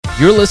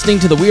You're listening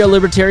to the We Are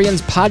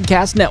Libertarians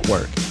Podcast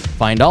Network.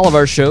 Find all of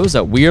our shows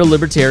at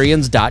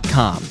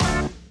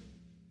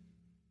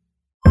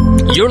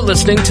wearelibertarians.com. You're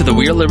listening to the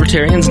We Are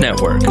Libertarians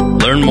Network.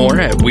 Learn more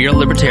at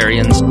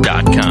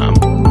wearelibertarians.com.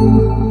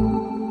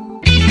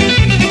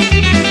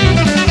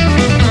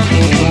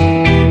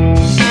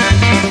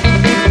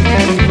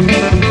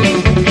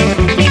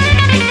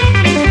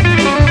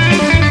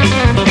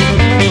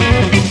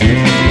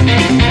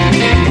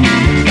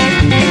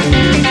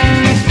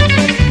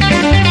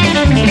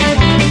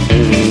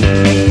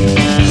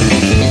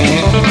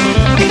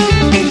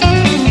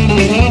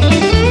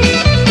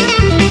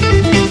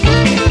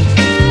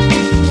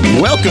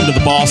 Welcome to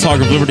the Boss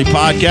Hog of Liberty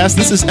podcast.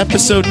 This is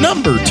episode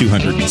number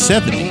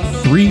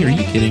 273. Are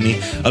you kidding me?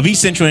 Of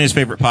East Central Indiana's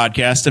favorite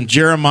podcast. I'm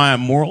Jeremiah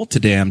Morrill.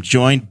 Today I'm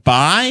joined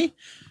by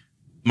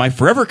my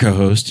forever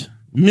co-host,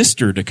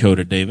 Mr.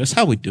 Dakota Davis.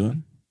 How we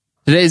doing?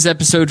 Today's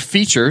episode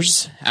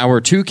features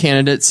our two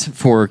candidates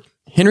for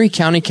Henry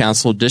County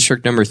Council,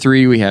 District Number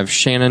 3. We have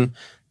Shannon.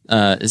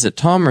 Is it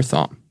Thom or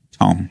Thom?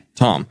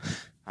 Thom.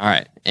 All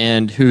right.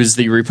 And who's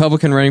the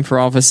Republican running for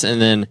office,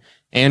 and then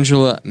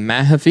Angela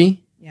Mahaffey.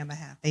 Yeah,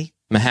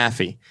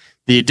 Mahaffey,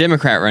 the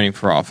Democrat running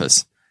for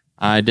office.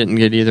 I didn't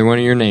get either one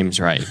of your names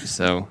right,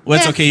 so well,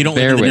 that's okay. You don't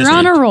bear live in with the me. You're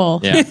on a roll.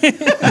 Yeah,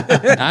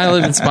 I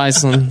live in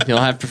Spiceland. You'll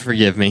have to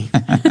forgive me.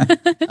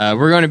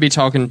 We're going to be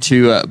talking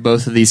to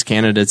both of these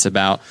candidates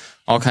about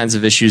all kinds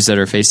of issues that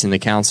are facing the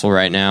council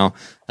right now,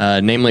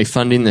 namely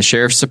funding the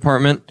sheriff's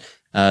department,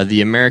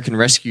 the American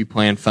Rescue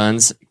Plan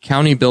funds,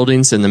 county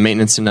buildings and the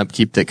maintenance and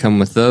upkeep that come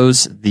with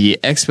those, the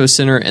Expo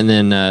Center, and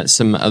then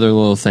some other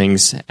little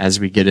things as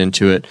we get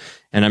into it.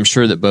 And I'm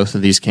sure that both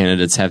of these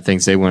candidates have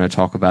things they want to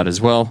talk about as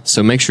well.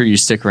 So make sure you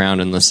stick around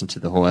and listen to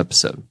the whole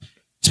episode.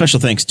 Special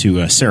thanks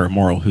to Sarah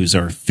Morrill, who's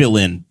our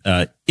fill-in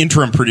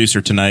interim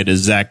producer tonight, as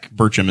Zach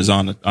Burcham is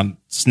on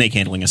snake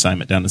handling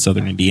assignment down in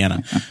southern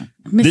Indiana.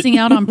 Missing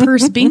out on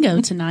purse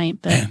bingo tonight,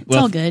 but it's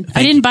all good.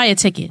 I didn't buy a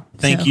ticket.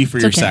 Thank so you for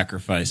your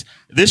sacrifice.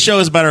 This show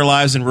is about our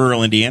lives in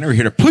rural Indiana. We're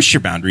here to push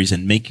your boundaries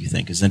and make you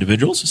think as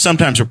individuals.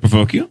 Sometimes we'll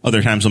provoke you.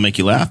 Other times we'll make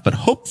you laugh. But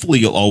hopefully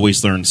you'll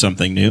always learn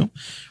something new.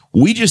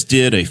 We just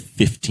did a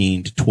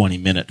 15 to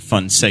 20-minute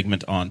fun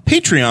segment on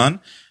Patreon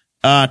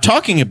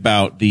talking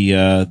about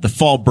the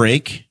fall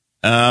break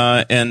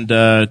and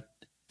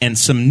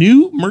some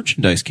new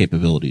merchandise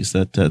capabilities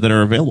that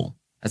are available.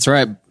 That's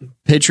right.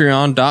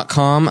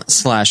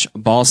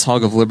 Patreon.com/Boss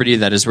Hog of Liberty.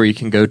 That is where you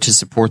can go to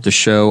support the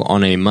show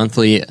on a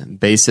monthly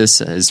basis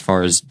as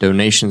far as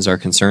donations are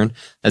concerned.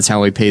 That's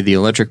how we pay the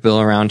electric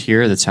bill around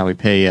here. That's how we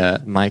pay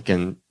Mike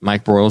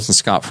Broyles and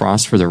Scott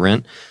Frost for the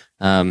rent.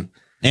 And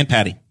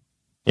Patty.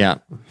 Yeah.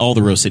 All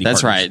the Rose City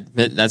That's partners.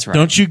 right. That's right.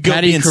 Don't you go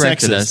Patty being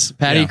corrected sexist. us.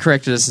 Patty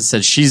corrected us and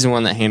said she's the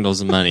one that handles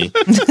the money.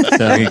 So,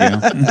 There you go.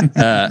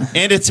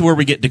 And it's where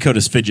we get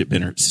Dakota's fidget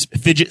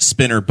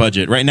spinner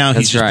budget. Right now,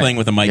 he's just playing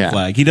with a mic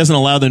flag. He doesn't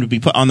allow them to be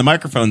put on the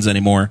microphones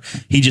anymore.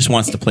 He just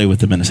wants to play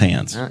with them in his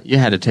hands. You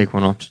had to take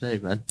one off today,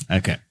 bud.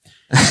 Okay.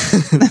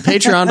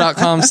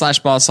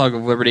 Patreon.com/Boss Hog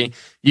of Liberty.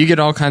 You get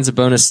all kinds of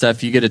bonus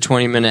stuff. You get a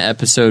 20-minute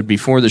episode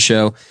before the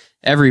show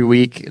every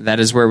week. That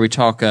is where we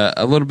talk a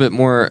little bit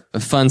more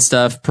fun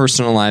stuff,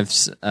 personal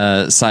lives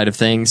side of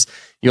things.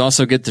 You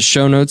also get the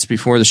show notes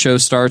before the show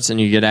starts, and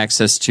you get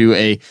access to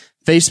a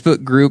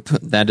Facebook group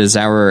that is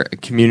our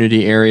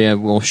community area.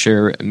 We'll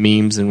share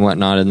memes and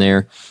whatnot in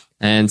there,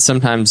 and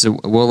sometimes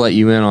we'll let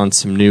you in on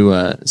some new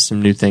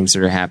things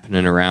that are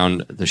happening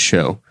around the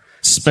show.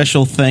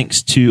 Special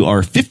thanks to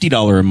our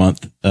 $50 a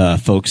month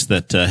folks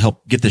that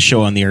help get the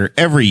show on the air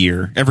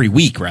every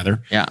week.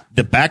 Yeah.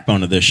 The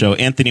backbone of this show,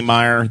 Anthony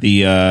Meyer,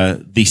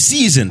 the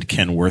seasoned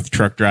Kenworth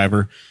truck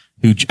driver,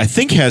 who I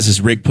think has his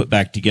rig put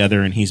back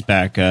together, and he's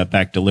back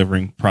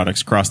delivering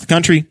products across the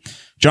country.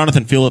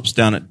 Jonathan Phillips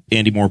down at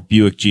Andy Moore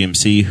Buick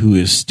GMC, who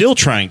is still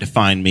trying to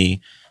find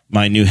me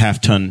my new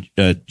half-ton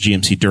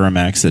GMC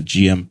Duramax that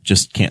GM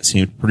just can't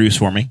seem to produce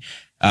for me.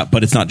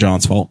 But it's not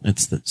John's fault.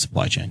 It's the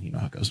supply chain. You know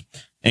how it goes.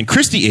 And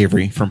Christy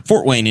Avery from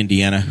Fort Wayne,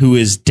 Indiana, who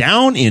is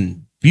down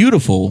in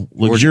beautiful,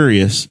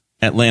 luxurious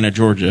Atlanta,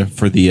 Georgia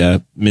for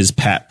the Ms.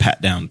 Pat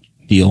Down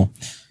deal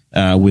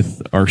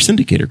with our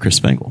syndicator, Chris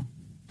Spangle.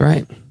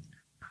 Right.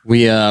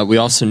 We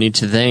also need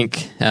to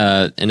thank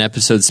an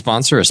episode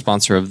sponsor, a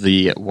sponsor of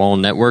the Wall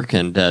Network,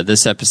 and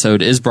this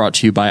episode is brought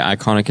to you by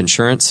Iconic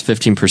Insurance.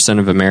 15%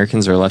 of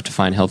Americans are left to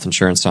find health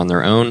insurance on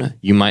their own.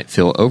 You might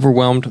feel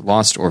overwhelmed,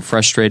 lost, or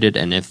frustrated,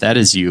 and if that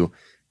is you,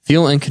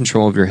 feel in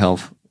control of your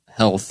health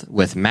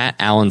with Matt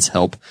Allen's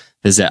help.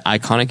 Visit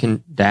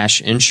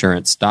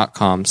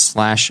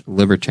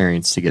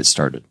iconic-insurance.com/libertarians to get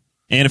started.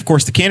 And of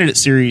course, the candidate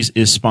series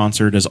is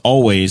sponsored as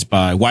always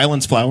by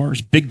Wyland's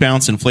Flowers, Big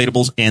Bounce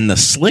Inflatables, and the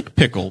Slick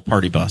Pickle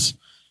Party Bus.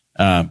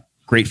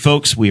 Great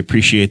folks. We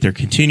appreciate their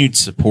continued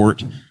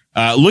support.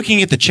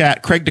 Looking at the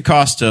chat, Craig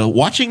DaCosta,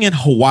 watching in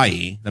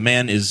Hawaii. The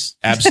man is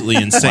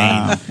absolutely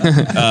insane.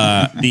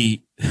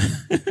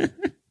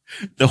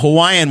 The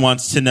Hawaiian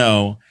wants to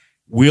know,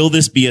 will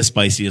this be as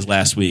spicy as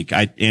last week?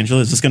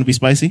 Angela, is this going to be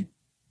spicy?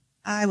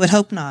 I would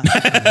hope not.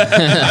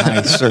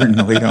 I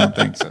certainly don't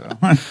think so.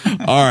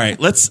 All right,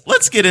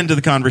 let's get into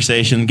the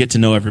conversation, get to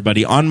know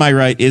everybody. On my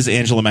right is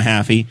Angela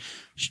Mahaffey.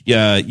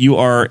 You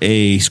are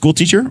a school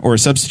teacher or a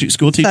substitute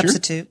school teacher?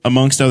 Substitute.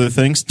 Amongst other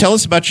things. Tell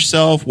us about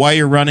yourself, why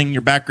you're running,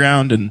 your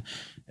background, and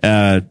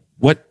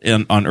what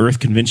on earth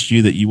convinced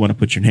you that you want to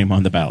put your name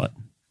on the ballot?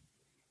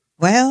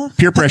 Well,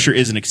 peer pressure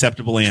is an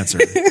acceptable answer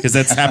because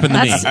that's happened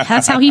to me.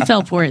 That's how he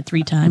fell for it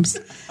 3 times.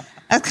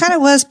 That kind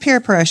of was peer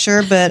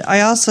pressure, but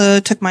I also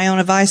took my own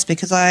advice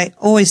because I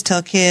always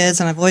tell kids,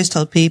 and I've always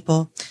told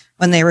people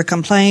when they were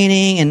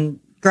complaining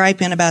and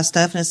griping about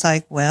stuff, and it's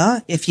like,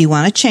 well, if you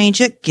want to change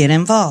it, get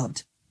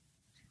involved.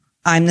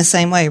 I'm the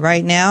same way.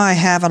 Right now, I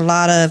have a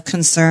lot of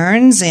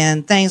concerns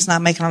and things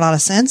not making a lot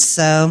of sense,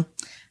 so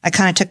I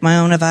kind of took my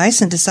own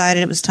advice and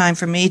decided it was time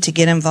for me to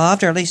get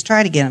involved, or at least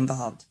try to get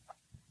involved.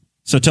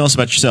 So tell us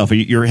about yourself.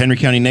 You're a Henry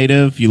County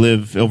native. You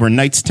live over in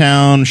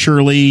Knightstown,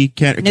 Shirley,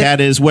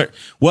 Cadiz.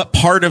 What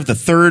part of the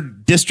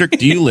 3rd district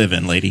do you live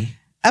in, lady?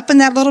 Up in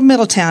that little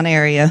Middletown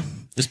area.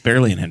 Just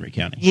barely in Henry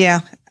County.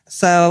 Yeah.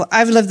 So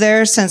I've lived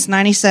there since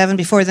 97.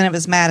 Before then, it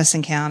was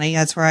Madison County.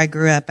 That's where I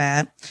grew up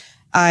at.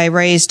 I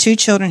raised 2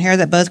 children here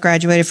that both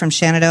graduated from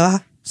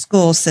Shenandoah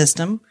school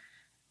system.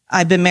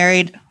 I've been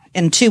married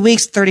in 2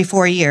 weeks,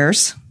 34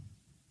 years.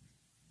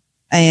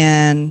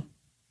 And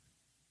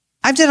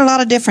I've did a lot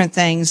of different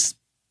things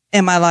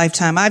in my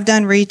lifetime. I've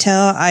done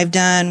retail. I've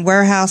done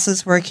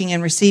warehouses, working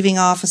in receiving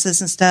offices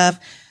and stuff.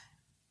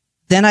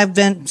 Then I've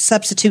been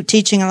substitute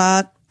teaching a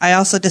lot. I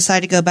also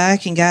decided to go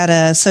back and got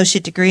an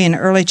associate degree in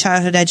early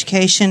childhood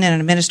education and an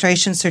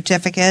administration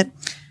certificate.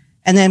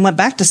 And then went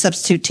back to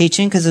substitute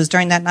teaching because it was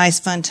during that nice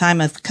fun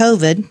time of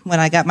COVID when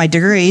I got my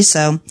degree.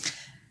 So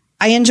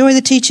I enjoy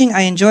the teaching.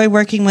 I enjoy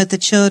working with the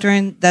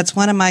children. That's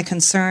one of my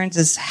concerns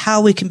is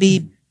how we can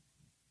be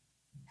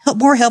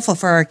more helpful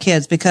for our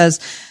kids, because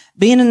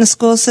being in the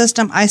school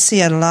system, I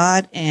see a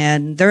lot,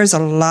 and there's a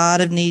lot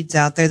of needs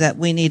out there that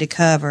we need to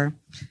cover.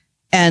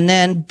 And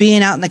then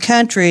being out in the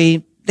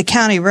country, the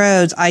county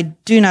roads, I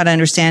do not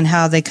understand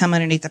how they come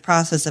underneath the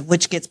process of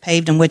which gets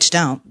paved and which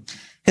don't.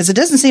 Because it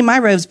doesn't seem my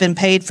road's been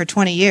paved for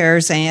 20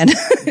 years, and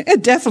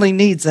it definitely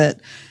needs it.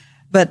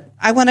 But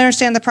I want to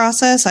understand the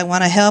process. I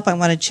want to help. I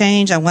want to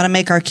change. I want to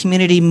make our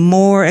community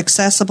more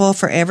accessible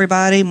for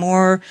everybody,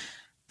 more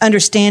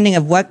understanding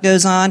of what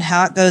goes on,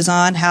 how it goes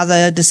on, how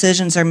the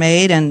decisions are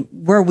made, and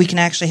where we can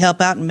actually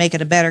help out and make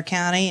it a better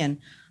county and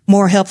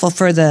more helpful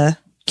for the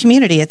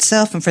community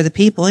itself and for the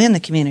people in the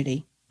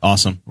community.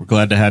 Awesome. We're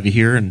glad to have you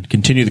here and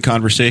continue the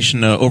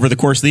conversation over the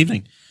course of the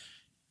evening.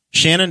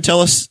 Shannon,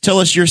 tell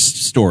us your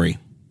story.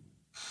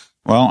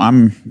 Well,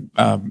 I'm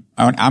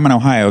an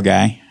Ohio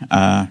guy.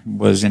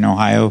 Was in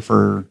Ohio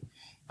for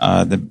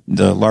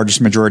the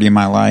largest majority of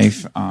my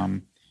life.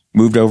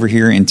 Moved over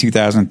here in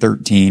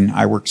 2013.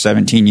 I worked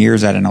 17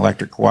 years at an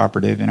electric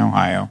cooperative in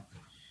Ohio,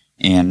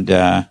 and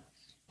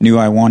knew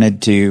I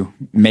wanted to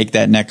make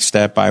that next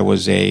step. I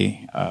was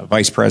a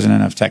vice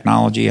president of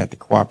technology at the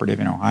cooperative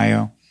in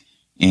Ohio,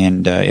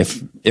 and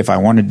if I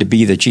wanted to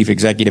be the chief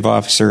executive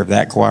officer of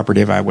that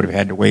cooperative, I would have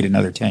had to wait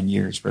another 10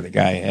 years for the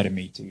guy ahead of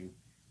me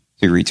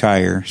to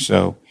retire.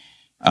 So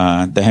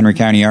the Henry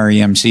County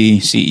REMC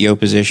CEO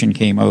position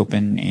came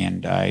open,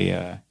 and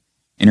I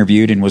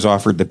interviewed and was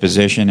offered the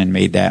position and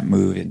made that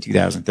move in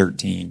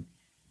 2013.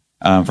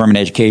 From an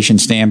education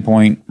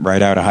standpoint,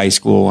 right out of high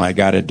school, I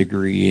got a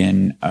degree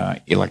in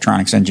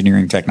electronics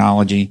engineering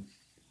technology,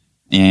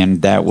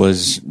 and that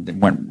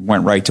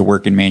went right to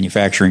work in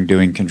manufacturing,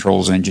 doing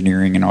controls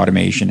engineering and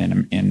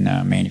automation in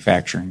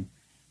manufacturing.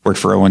 Worked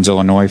for Owens,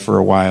 Illinois for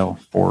a while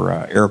for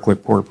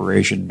Aeroquip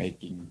Corporation,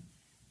 making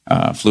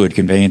fluid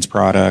conveyance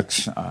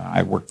products.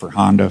 I worked for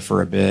Honda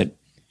for a bit.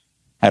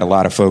 Had a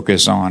lot of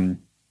focus on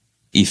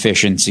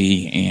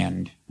efficiency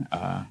and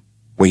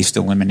waste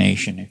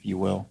elimination, if you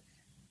will.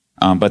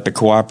 But the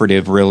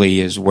cooperative really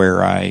is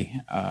where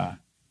I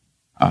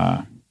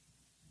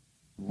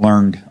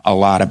learned a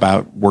lot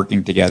about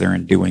working together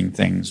and doing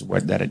things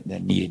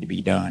that needed to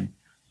be done.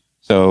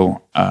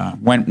 So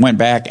went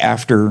back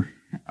after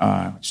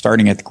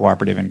starting at the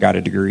cooperative and got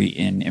a degree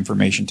in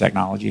information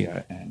technology,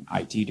 an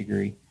IT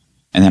degree,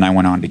 and then I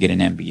went on to get an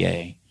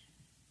MBA.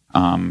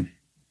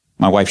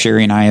 My wife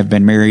Sherry and I have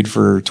been married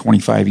for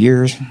 25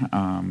 years.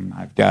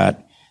 I've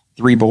got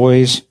 3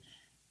 boys,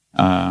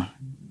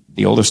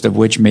 the oldest of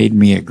which made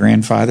me a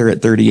grandfather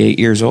at 38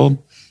 years old.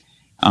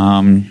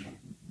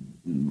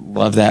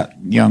 Love that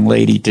young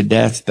lady to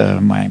death,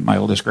 my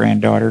oldest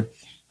granddaughter.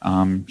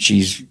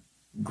 She's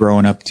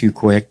growing up too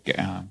quick.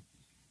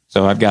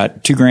 So I've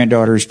got 2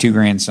 granddaughters, 2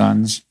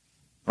 grandsons,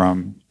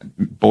 from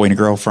boy and a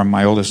girl from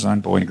my oldest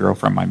son, boy and a girl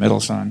from my middle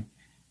son.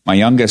 My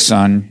youngest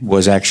son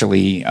was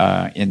actually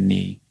in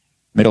the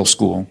middle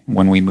school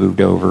when we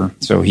moved over,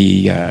 so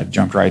he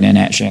jumped right in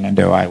at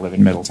Shenandoah. I live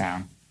in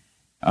Middletown.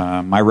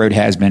 My road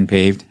has been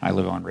paved. I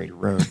live on Raider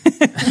Road.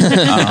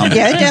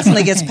 Yeah, it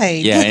definitely gets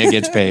paved. Yeah, it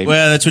gets paved.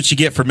 Well, that's what you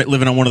get for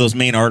living on one of those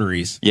main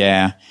arteries.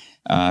 Yeah.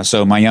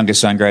 So my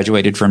youngest son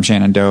graduated from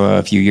Shenandoah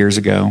a few years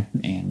ago,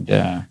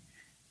 and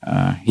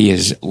he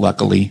is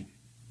luckily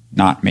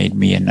not made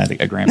me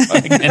a grandpa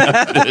again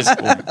up to this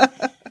point.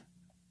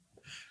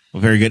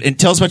 Well, very good. And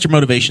tell us about your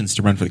motivations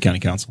to run for the county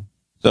council.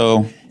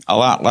 So a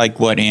lot like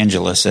what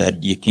Angela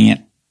said, you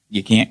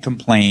can't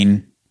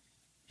complain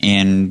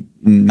and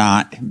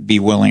not be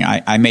willing.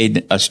 I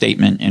made a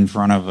statement in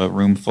front of a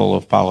room full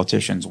of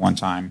politicians one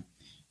time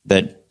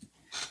that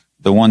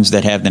the ones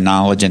that have the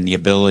knowledge and the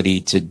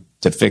ability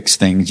to fix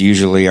things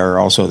usually are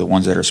also the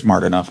ones that are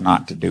smart enough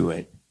not to do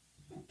it.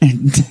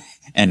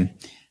 And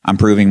I'm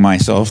proving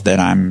myself that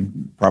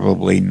I'm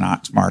probably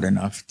not smart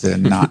enough to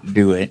not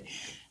do it.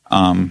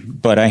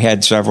 But I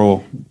had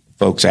several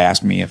folks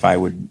ask me if I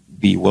would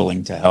be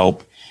willing to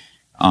help.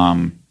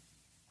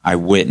 I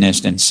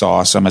witnessed and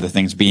saw some of the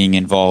things being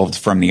involved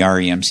from the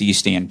REMC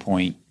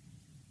standpoint.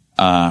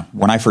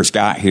 When I first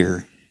got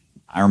here,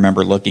 I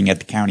remember looking at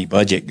the county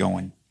budget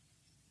going,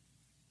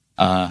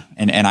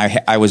 and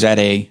I was at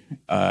a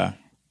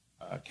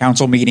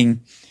council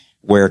meeting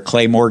where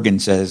Clay Morgan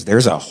says,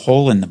 there's a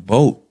hole in the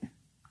boat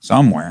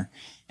somewhere.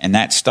 And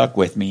that stuck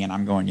with me. And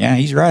I'm going, yeah,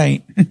 he's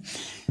right.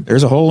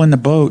 There's a hole in the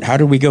boat. How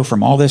do we go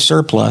from all this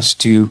surplus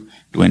to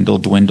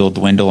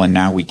dwindle, and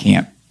now we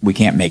can't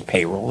make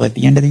payroll at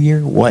the end of the year?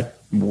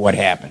 What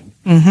happened?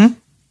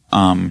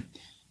 Mm-hmm.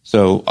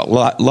 So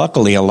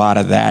luckily, a lot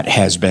of that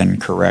has been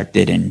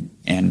corrected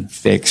and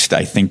fixed.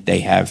 I think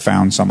they have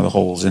found some of the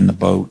holes in the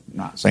boat.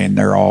 Not saying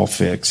they're all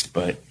fixed,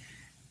 but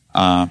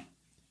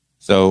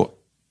so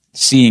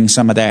seeing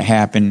some of that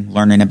happen,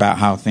 learning about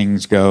how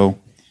things go.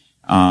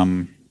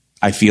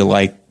 I feel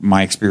like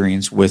my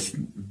experience with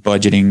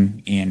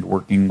budgeting and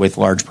working with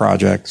large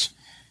projects,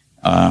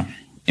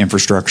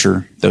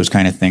 infrastructure, those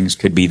kind of things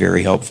could be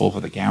very helpful for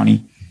the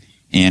county.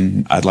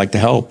 And I'd like to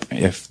help.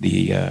 If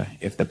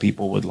the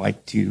people would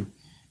like to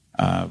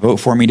vote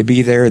for me to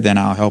be there, then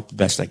I'll help the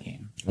best I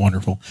can.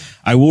 Wonderful.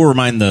 I will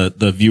remind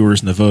the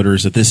viewers and the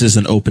voters that this is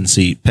an open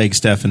seat. Peg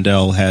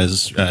Steffendell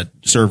has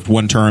served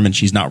one term and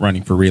she's not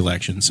running for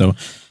re-election. So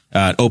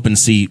open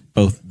seat.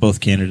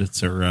 Both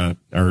candidates are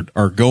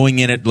going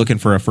in it looking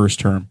for a first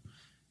term.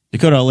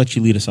 Dakota, I'll let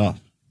you lead us off.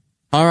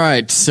 All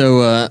right.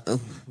 So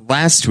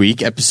last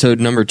week, episode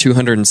number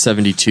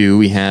 272,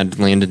 we had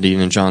Landon Dean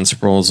and John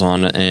Sproles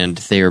on, and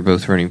they are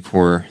both running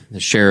for the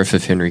sheriff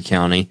of Henry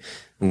County.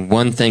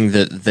 One thing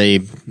that they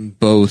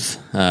both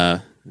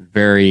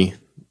very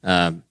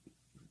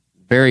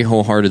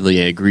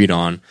wholeheartedly agreed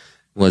on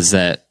was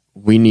that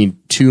we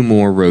need 2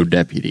 more road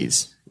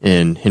deputies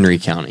in Henry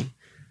County.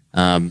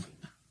 And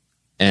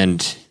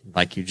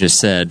like you just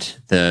said,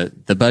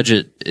 the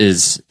budget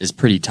is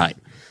pretty tight.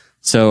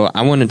 So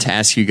I wanted to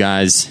ask you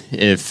guys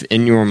if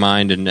in your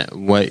mind and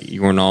what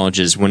your knowledge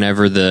is,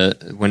 whenever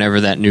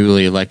that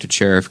newly elected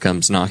sheriff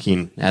comes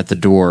knocking at the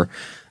door,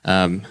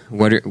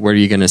 what are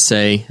you going to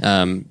say?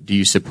 Do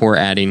you support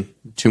adding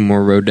 2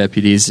 more road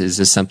deputies? Is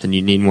this something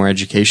you need more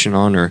education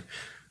on, or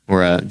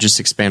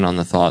just expand on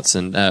the thoughts?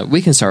 And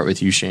we can start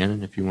with you,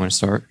 Shannon, if you want to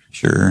start.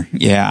 Sure.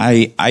 Yeah,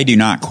 I do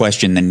not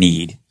question the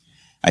need.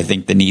 I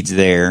think the need's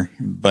there,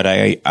 but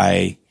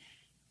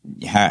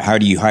how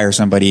do you hire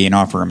somebody and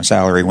offer them a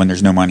salary when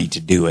there's no money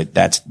to do it?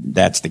 That's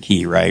the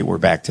key, right? We're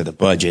back to the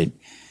budget,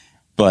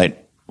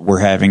 but we're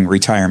having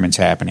retirements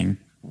happening.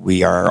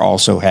 We are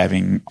also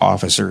having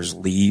officers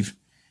leave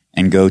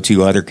and go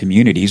to other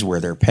communities where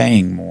they're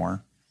paying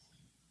more.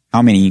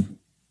 How many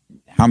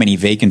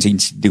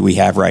vacancies do we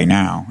have right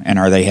now? And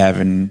are they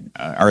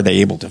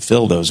able to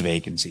fill those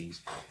vacancies?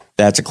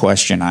 That's a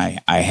question I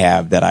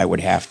have that I would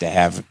have to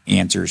have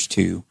answers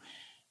to.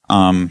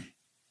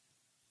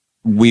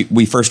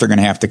 We first are going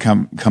to have to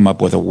come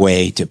up with a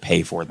way to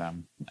pay for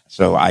them.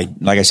 So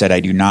like I said,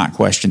 I do not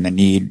question the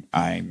need.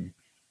 I'm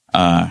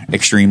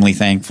extremely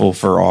thankful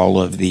for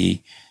all of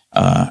the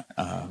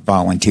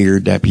volunteer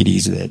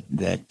deputies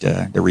that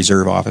the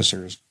reserve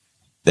officers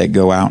that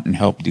go out and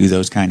help do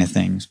those kind of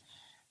things.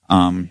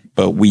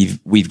 But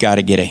we've got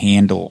to get a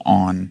handle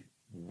on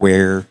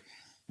where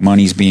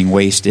money's being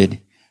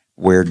wasted,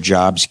 where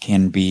jobs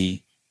can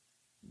be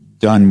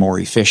done more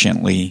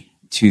efficiently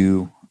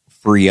to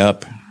free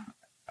up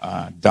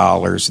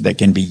dollars that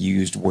can be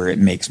used where it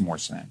makes more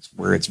sense,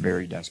 where it's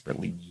very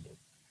desperately needed.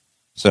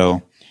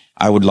 So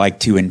I would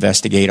like to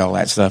investigate all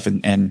that stuff,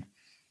 and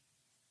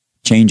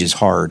change is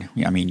hard.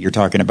 I mean, you're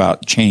talking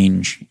about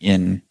change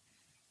in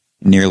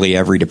nearly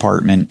every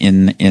department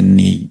in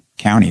the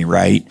county,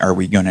 right? Are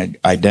we going to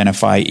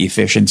identify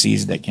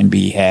efficiencies that can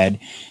be had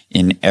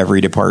in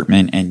every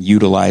department and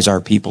utilize our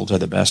people to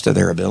the best of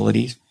their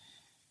abilities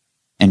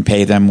and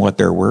pay them what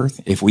they're worth?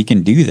 If we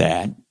can do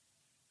that,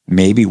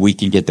 maybe we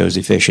can get those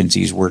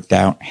efficiencies worked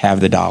out, have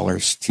the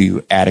dollars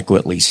to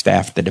adequately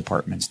staff the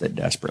departments that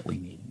desperately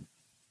need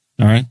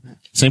it. All right.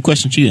 Same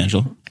question to you,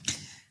 Angela.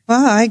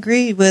 Well, I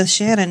agree with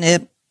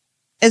Shannon.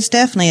 It's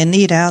definitely a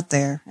need out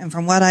there. And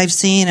from what I've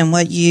seen and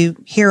what you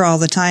hear all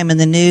the time in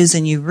the news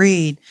and you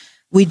read,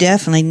 we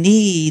definitely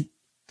need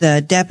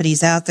the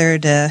deputies out there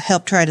to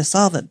help try to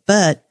solve it.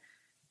 But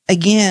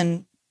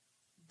again,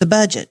 the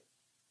budget,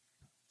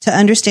 to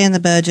understand the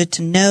budget,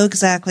 to know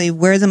exactly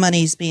where the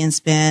money is being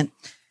spent.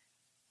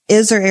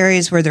 Is there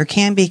areas where there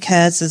can be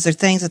cuts? Is there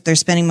things that they're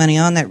spending money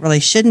on that really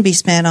shouldn't be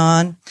spent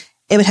on?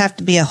 It would have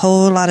to be a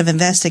whole lot of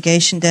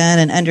investigation done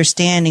and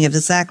understanding of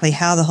exactly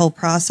how the whole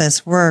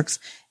process works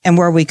and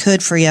where we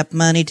could free up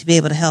money to be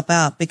able to help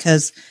out,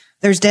 because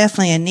there's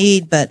definitely a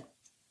need, but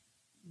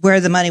where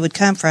the money would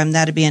come from,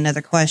 that'd be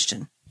another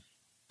question.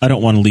 I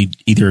don't want to lead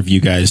either of you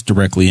guys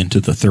directly into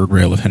the third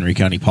rail of Henry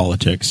County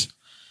politics.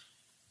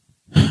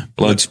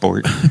 Blood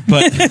sport.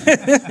 But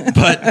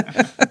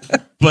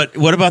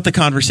what about the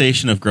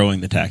conversation of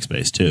growing the tax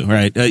base too,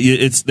 right?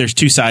 There's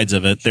two sides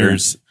of it. Sure.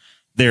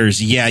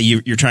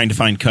 You're trying to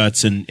find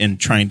cuts and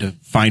trying to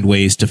find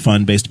ways to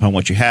fund based upon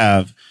what you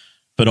have,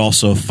 but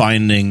also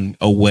finding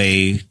a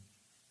way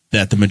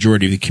that the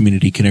majority of the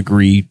community can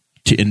agree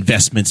to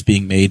investments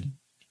being made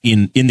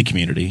in the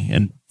community.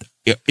 And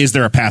is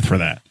there a path for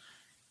that?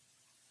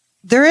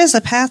 There is a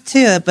path to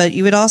it, but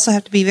you would also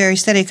have to be very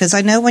steady, because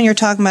I know when you're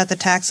talking about the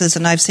taxes,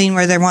 and I've seen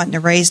where they're wanting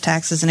to raise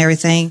taxes and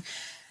everything,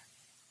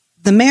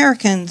 the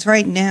Americans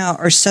right now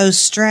are so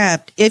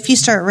strapped. If you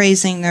start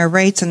raising their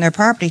rates and their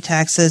property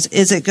taxes,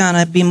 is it going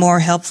to be more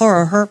helpful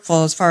or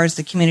hurtful as far as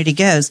the community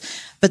goes?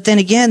 But then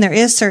again, there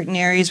is certain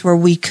areas where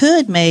we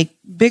could make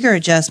bigger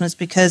adjustments,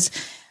 because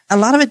a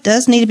lot of it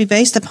does need to be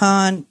based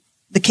upon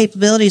the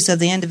capabilities of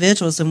the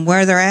individuals and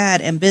where they're at,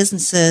 and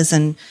businesses,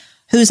 and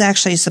who's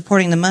actually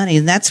supporting the money.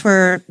 And that's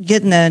where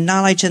getting the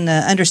knowledge and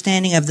the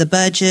understanding of the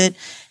budget,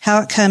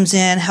 how it comes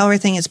in, how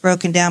everything is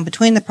broken down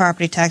between the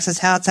property taxes,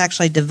 how it's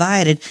actually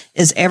divided.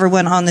 Is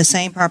everyone on the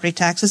same property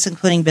taxes,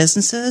 including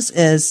businesses?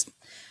 There's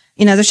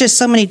just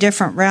so many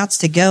different routes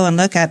to go and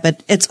look at,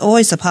 but it's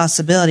always a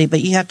possibility,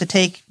 but you have to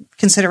take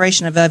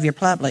consideration of your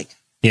public.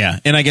 Yeah.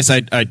 And I guess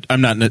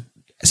I'm not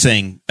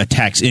saying a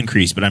tax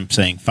increase, but I'm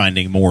saying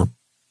finding more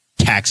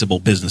taxable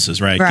businesses,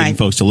 right? Getting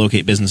folks to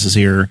locate businesses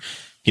here,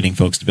 getting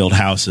folks to build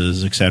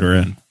houses, et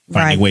cetera, and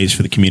finding ways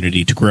for the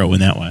community to grow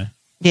in that way.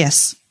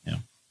 Yes. Yeah.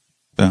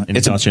 So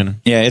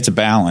it's a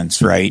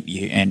balance, right?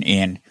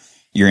 And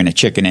you're in a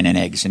chicken and an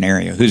egg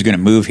scenario. Who's going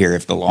to move here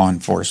if the law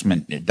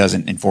enforcement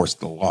doesn't enforce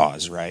the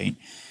laws, right?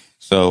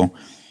 So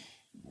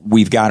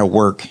we've got to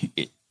work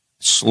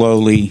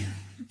slowly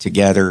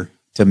together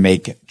to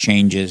make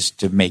changes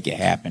to make it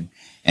happen.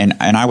 And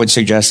I would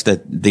suggest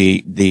that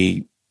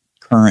the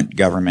current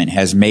government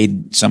has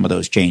made some of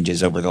those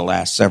changes over the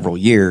last several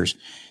years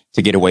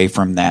to get away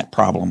from that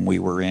problem we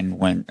were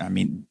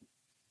in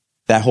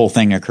that whole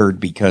thing occurred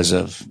because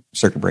of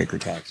circuit breaker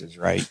taxes,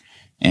 right?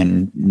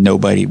 And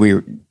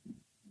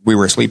we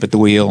were asleep at the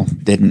wheel,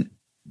 didn't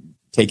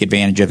take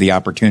advantage of the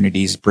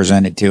opportunities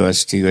presented to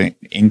us to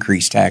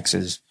increase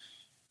taxes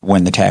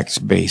when the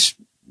tax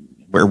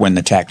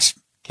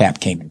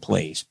cap came in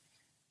place.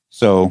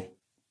 So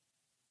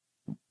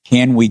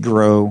can we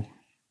grow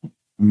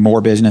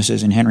more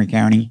businesses in Henry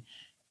County?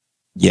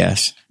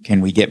 Yes. Can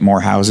we get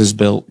more houses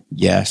built?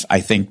 Yes. I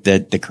think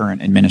that the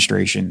current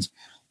administrations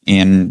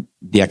and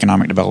the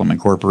Economic Development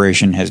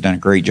Corporation has done a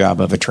great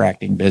job of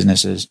attracting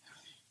businesses.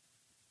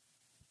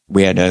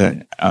 We had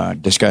a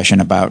discussion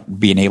about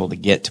being able to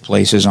get to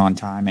places on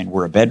time, and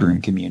we're a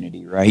bedroom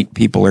community, right?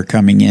 People are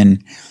coming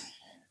in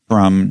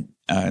from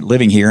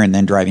living here and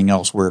then driving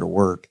elsewhere to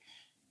work.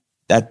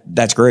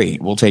 That's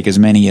great. We'll take as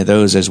many of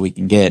those as we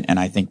can get, and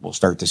I think we'll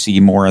start to see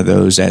more of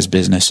those as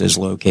businesses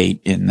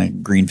locate in the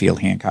Greenfield,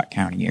 Hancock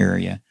County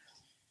area.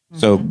 Mm-hmm.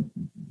 So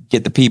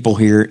get the people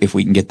here. If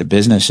we can get the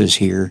businesses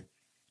here,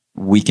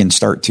 we can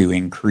start to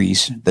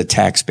increase the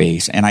tax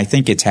base. And I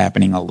think it's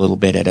happening a little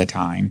bit at a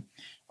time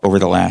over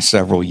the last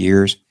several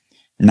years,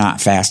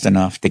 not fast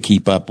enough to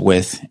keep up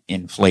with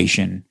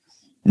inflation.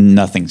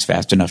 Nothing's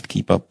fast enough to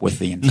keep up with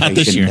the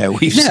inflation that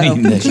we've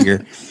seen this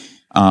year.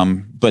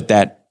 But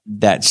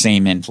that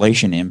same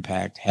inflation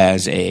impact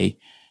has a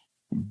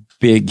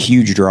big,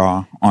 huge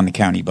draw on the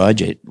county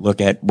budget. Look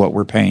at what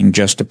we're paying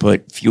just to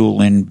put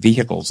fuel in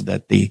vehicles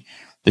that the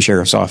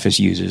sheriff's office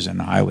uses and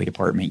the highway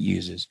department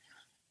uses.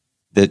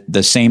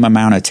 The same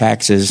amount of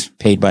taxes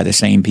paid by the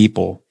same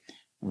people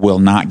will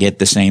not get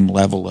the same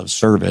level of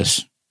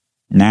service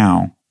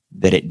now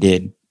that it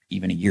did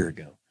even a year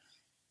ago.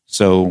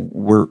 So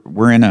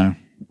we're in a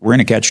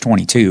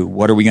catch-22.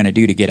 What are we going to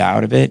do to get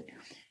out of it?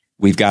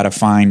 We've got to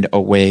find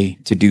a way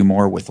to do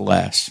more with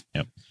less.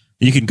 Yep.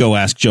 You can go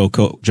ask Joe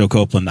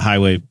Copeland, the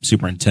highway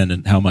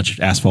superintendent, how much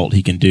asphalt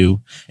he can do.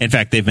 In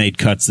fact, they've made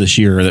cuts this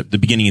year. At the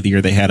beginning of the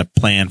year, they had a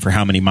plan for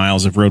how many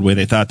miles of roadway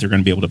they thought they're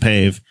going to be able to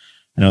pave.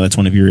 I know that's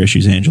one of your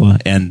issues, Angela.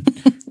 And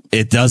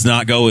it does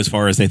not go as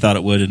far as they thought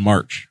it would in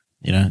March.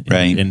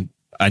 Right. And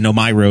I know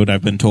my road,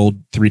 I've been told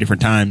 3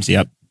 different times,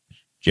 yep,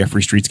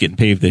 Jeffrey Street's getting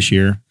paved this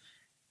year.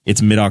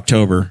 It's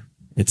mid-October.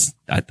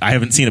 I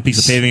haven't seen a piece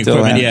of paving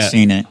equipment yet.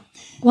 Seen it.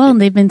 Well,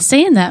 they've been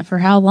saying that for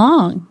how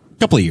long?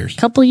 Couple of years.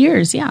 Couple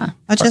years, yeah.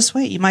 Well, just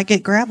wait. You might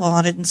get gravel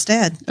on it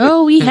instead.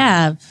 Oh, we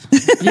have.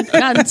 We've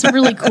gotten some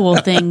really cool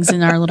things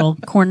in our little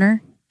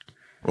corner.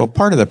 Well,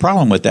 part of the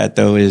problem with that,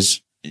 though,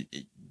 is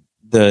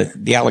the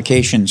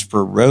allocations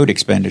for road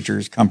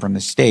expenditures come from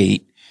the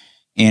state,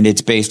 and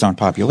it's based on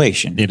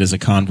population. It is a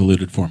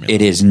convoluted formula.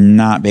 It is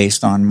not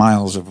based on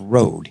miles of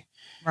road.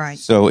 Right.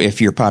 So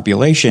if your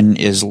population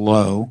is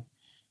low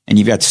and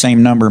you've got the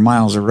same number of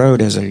miles of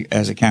road as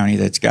a county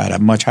that's got a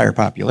much higher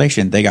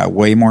population, they got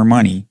way more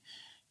money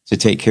to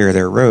take care of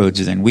their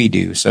roads than we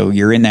do. So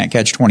you're in that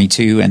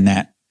catch-22 and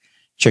that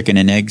chicken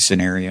and egg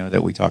scenario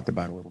that we talked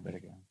about a little bit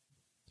ago.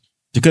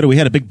 Dakota, we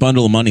had a big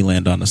bundle of money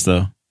land on us,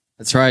 though.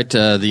 That's right.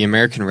 The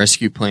American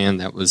Rescue Plan,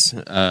 that was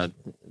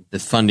the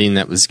funding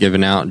that was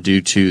given out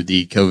due to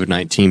the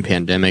COVID-19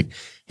 pandemic.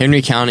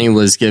 Henry County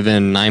was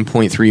given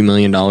 $9.3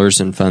 million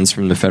in funds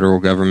from the federal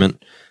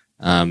government.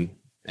 And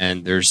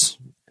there's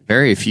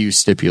very few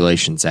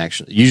stipulations,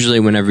 actually. Usually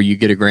whenever you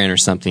get a grant or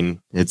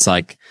something, it's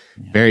like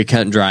very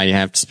cut and dry. You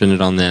have to spend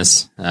it on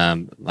this,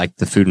 like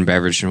the food and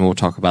beverage, and we'll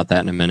talk about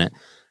that in a minute.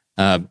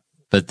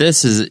 But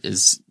this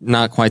is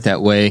not quite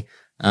that way.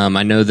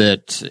 I know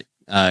that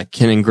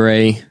Ken and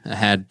Gray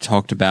had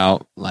talked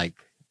about, like,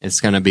 it's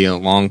going to be a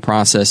long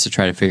process to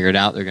try to figure it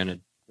out. They're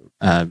going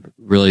to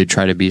really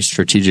try to be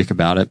strategic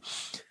about it.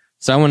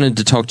 So I wanted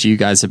to talk to you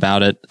guys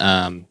about it.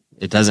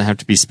 It doesn't have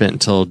to be spent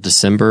until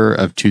December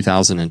of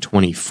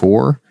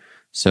 2024.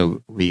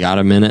 So we got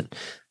a minute.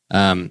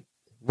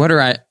 What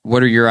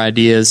are your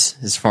ideas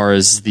as far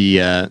as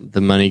the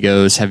money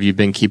goes? Have you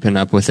been keeping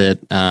up with it?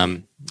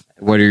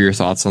 What are your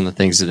thoughts on the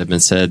things that have been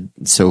said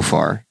so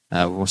far?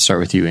 We'll start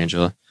with you,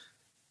 Angela.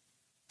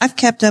 I've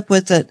kept up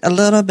with it a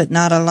little, but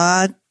not a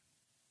lot.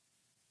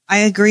 I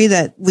agree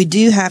that we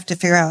do have to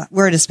figure out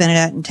where to spend it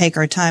at and take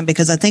our time,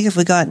 because I think if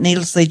we go out and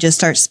needlessly just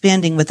start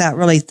spending without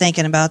really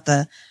thinking about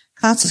the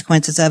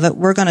consequences of it,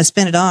 we're going to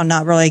spend it all and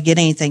not really get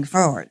anything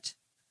for it.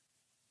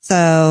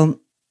 So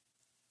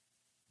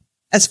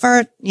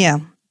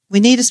we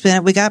need to spend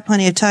it. We got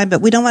plenty of time,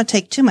 but we don't want to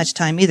take too much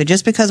time either.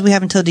 Just because we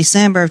have until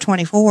December of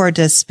 24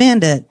 to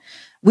spend it,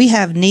 we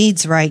have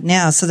needs right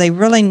now. So they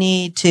really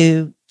need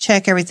to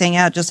check everything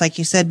out. Just like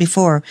you said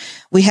before,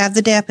 we have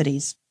the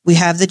deputies, we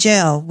have the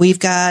jail, we've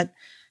got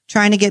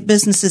trying to get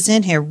businesses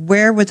in here.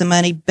 Where would the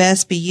money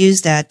best be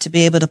used at to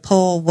be able to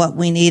pull what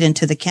we need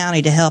into the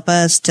county to help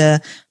us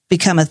to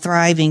become a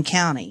thriving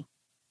county?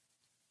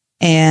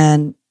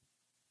 And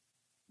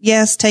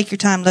yes, take your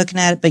time looking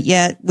at it, but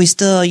yet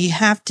you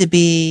have to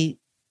be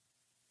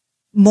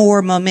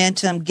more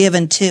momentum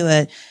given to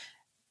it.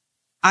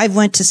 I've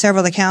went to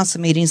several of the council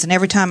meetings, and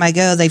every time I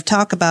go, they've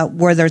talked about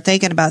where they're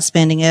thinking about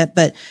spending it.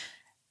 But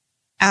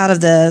out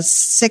of the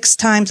 6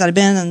 times I've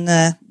been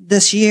in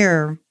this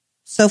year,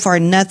 so far,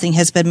 nothing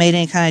has been made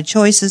any kind of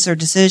choices or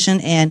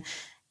decision. And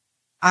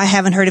I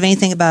haven't heard of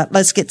anything about,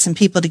 let's get some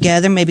people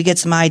together, maybe get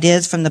some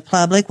ideas from the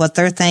public, what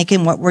they're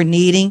thinking, what we're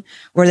needing,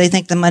 where they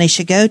think the money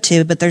should go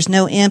to. But there's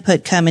no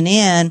input coming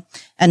in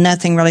and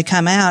nothing really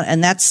come out.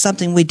 And that's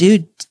something we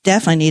do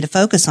definitely need to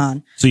focus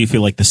on. So you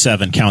feel like the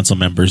 7 council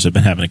members have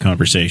been having a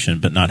conversation,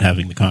 but not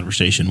having the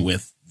conversation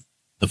with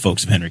the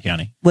folks of Henry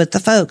County? With the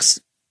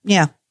folks.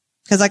 Yeah.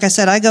 Because like I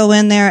said, I go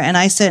in there and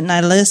I sit and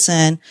I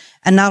listen,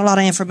 and not a lot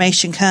of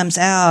information comes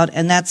out.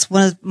 And that's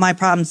one of my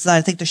problems, that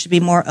I think there should be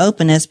more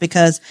openness,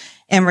 because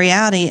in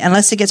reality,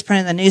 unless it gets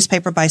printed in the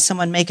newspaper by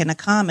someone making a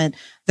comment,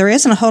 there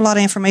isn't a whole lot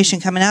of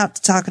information coming out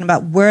talking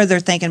about where they're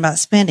thinking about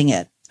spending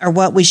it or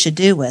what we should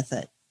do with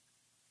it.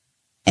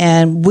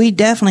 And we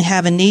definitely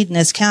have a need in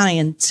this county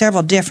in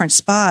several different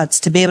spots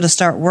to be able to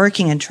start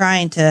working and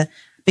trying to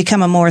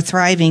become a more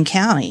thriving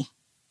county.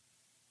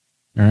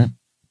 All right.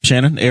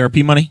 Shannon, ARP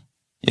money?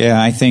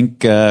 Yeah, I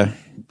think I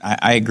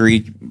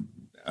agree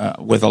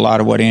with a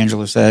lot of what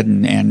Angela said,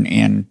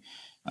 and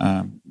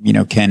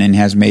Kenan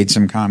has made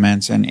some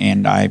comments,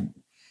 and I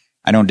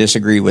don't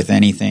disagree with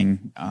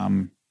anything.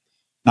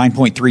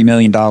 $9.3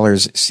 million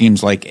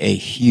seems like a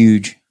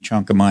huge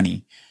chunk of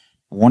money.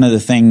 One of the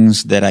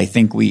things that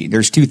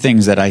there's 2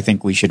 things that I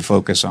think we should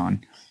focus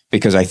on,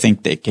 because I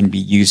think that can be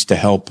used to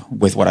help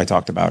with what I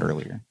talked about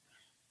earlier.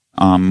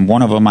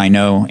 One of them I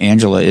know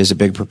Angela is a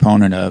big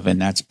proponent of,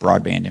 and that's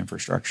broadband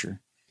infrastructure.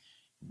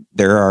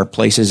 There are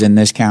places in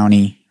this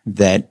county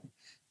that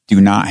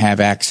do not have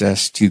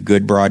access to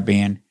good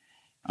broadband.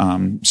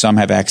 Some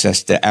have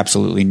access to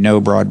absolutely no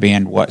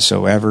broadband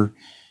whatsoever.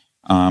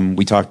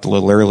 We talked a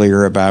little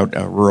earlier about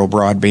a rural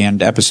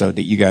broadband episode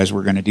that you guys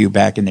were going to do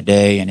back in the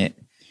day, and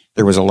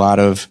there was a lot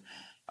of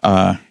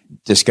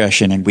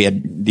discussion, and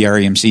the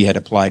REMC had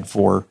applied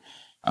for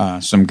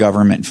some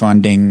government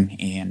funding,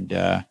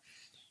 and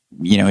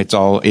it's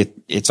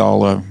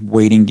all a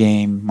waiting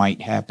game.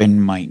 Might happen,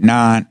 might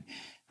not.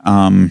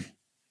 I'm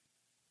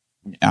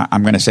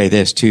going to say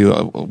this too.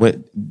 What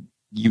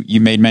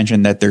you made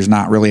mention that there's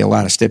not really a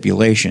lot of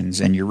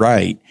stipulations, and you're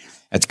right.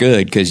 That's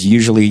good, because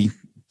usually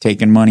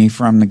taking money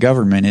from the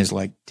government is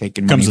like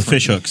taking money comes with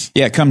fish hooks.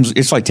 Yeah,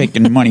 it's like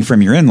taking the money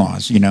from your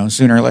in-laws.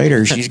 Sooner or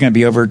later, she's going to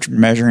be over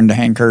measuring to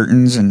hang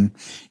curtains and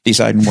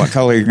deciding what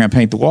color you're going to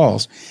paint the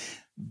walls.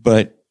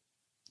 But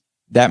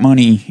that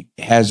money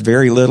has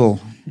very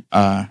little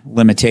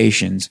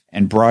limitations,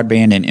 and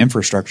broadband and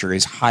infrastructure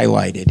is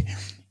highlighted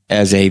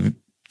as a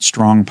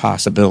strong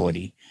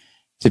possibility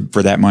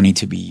for that money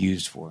to be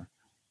used for.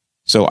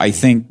 So I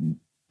think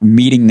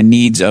meeting the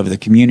needs of the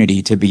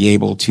community to be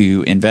able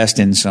to invest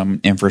in some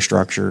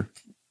infrastructure,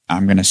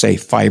 I'm going to say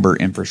fiber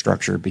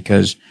infrastructure,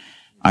 because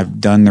I've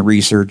done the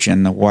research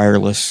and the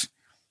wireless.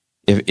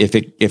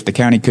 If the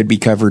county could be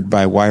covered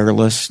by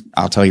wireless,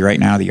 I'll tell you right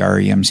now, the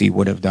REMC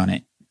would have done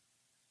it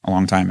a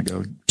long time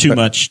ago. Too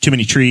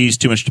many trees,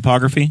 too much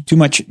topography. Too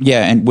much,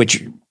 yeah. And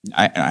which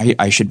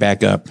I should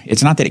back up.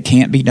 It's not that it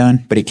can't be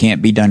done, but it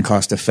can't be done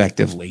cost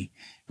effectively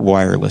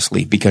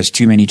wirelessly, because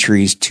too many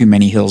trees, too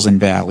many hills and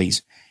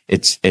valleys.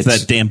 It's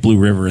that damn Blue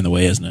River in the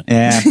way, isn't it?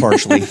 Yeah,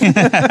 partially.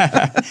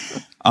 The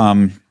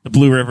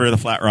Blue River, the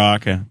Flat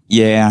Rock.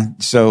 Yeah.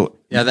 So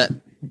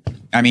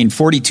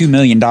 $42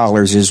 million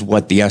is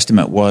what the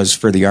estimate was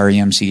for the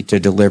REMC to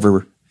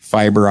deliver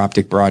fiber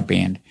optic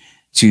broadband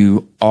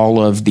to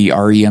all of the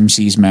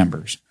REMC's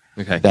members.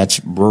 Okay. That's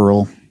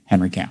rural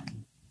Henry County.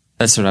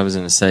 That's what I was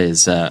going to say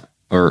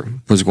or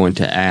was going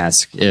to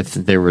ask if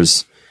there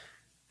was,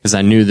 because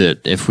I knew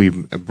that if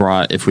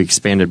we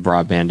expanded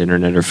broadband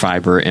internet or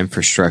fiber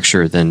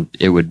infrastructure, then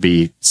it would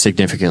be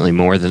significantly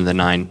more than the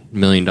 $9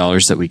 million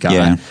that we got.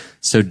 Yeah.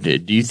 So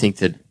do you think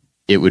that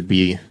it would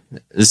be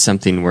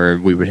something where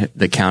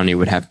the county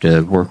would have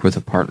to work with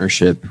a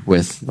partnership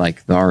with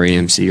like the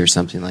REMC or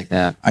something like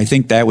that? I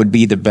think that would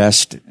be the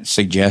best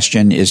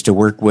suggestion, is to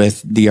work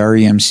with the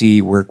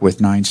REMC, work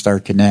with 9 Star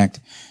Connect,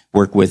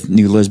 work with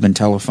New Lisbon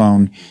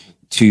Telephone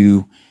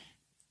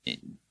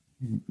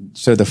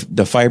so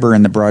the fiber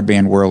in the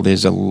broadband world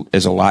is a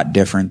lot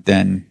different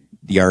than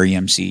the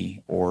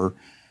REMC. Or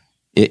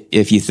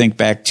if you think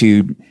back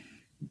to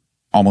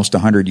almost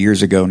 100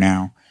 years ago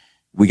now,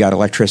 we got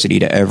electricity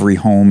to every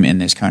home in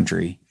this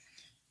country.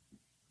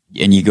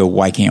 And you go,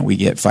 why can't we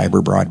get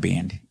fiber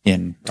broadband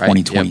in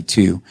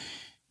 2022? Yep.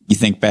 You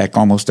think back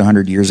almost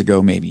 100 years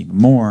ago, maybe even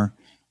more,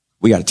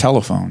 we got a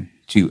telephone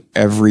to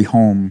every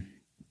home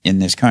in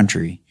this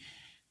country.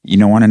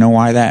 You want to know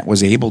why that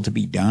was able to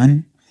be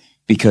done?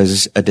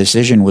 Because a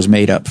decision was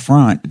made up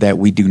front that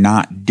we do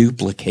not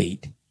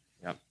duplicate.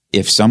 Yep.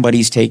 If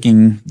somebody's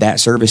taking that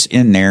service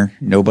in there,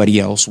 nobody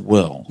else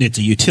will. It's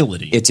a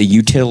utility.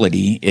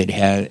 It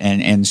has,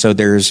 and so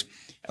there's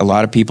a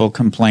lot of people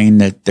complain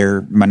that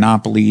they're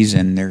monopolies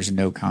and there's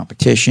no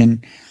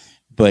competition.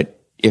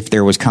 But if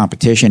there was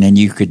competition and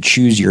you could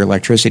choose your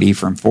electricity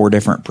from 4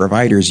 different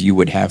providers, you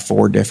would have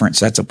 4 different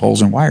sets of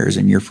poles and wires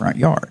in your front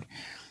yard.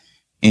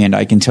 And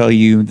I can tell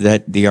you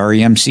that the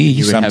REMC,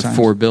 you would have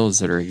 4 bills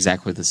that are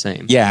exactly the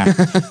same. Yeah.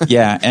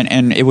 Yeah.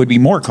 And it would be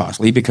more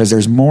costly because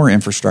there's more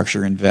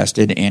infrastructure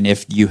invested. And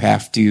if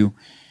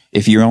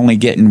you're only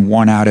getting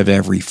 1 out of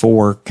every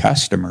 4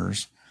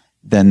 customers,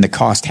 then the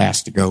cost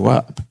has to go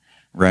up,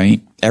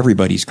 right?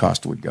 Everybody's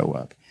cost would go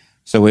up.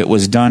 So it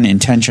was done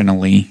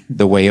intentionally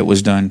the way it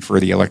was done for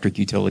the electric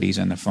utilities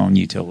and the phone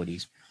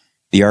utilities.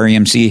 The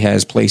REMC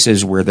has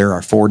places where there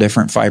are 4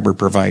 different fiber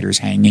providers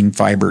hanging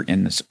fiber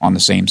on the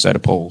same set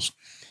of poles.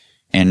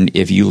 And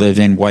if you live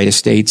in White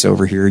Estates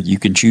over here, you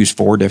can choose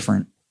 4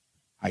 different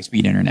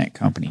high-speed internet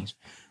companies,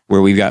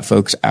 where we've got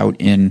folks out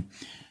in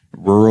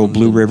rural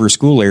Blue River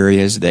school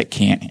areas that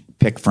can't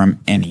pick from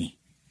any.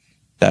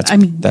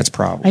 That's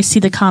problem. I see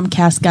the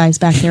Comcast guys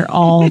back there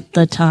all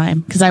the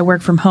time because I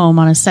work from home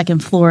on a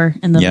 2nd floor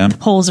and the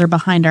poles are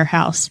behind our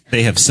house.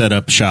 They have set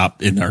up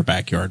shop in our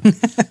backyard.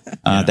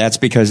 That's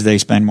because they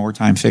spend more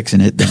time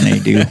fixing it than they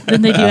do.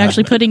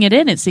 Actually putting it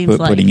in, it seems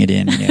like. Putting it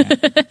in,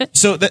 yeah.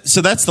 So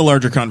that's the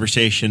larger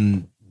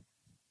conversation.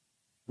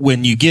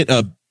 When you get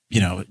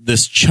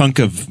this chunk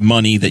of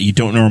money that you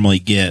don't normally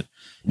get,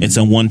 it's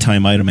a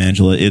one-time item,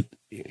 Angela.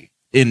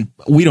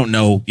 We don't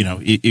know,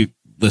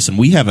 listen,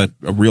 we have a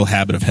real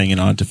habit of hanging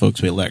on to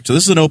folks we elect. So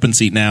this is an open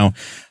seat now.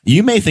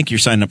 You may think you're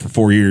signing up for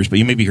 4 years, but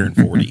you may be here in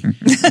 40.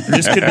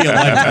 This could be a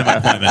lifetime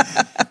appointment.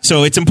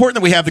 So it's important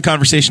that we have the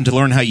conversation to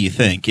learn how you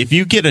think. If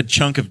you get a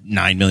chunk of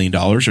 $9 million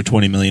or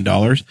 $20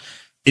 million,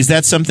 is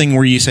that something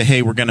where you say,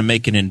 hey, we're going to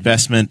make an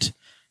investment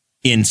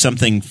in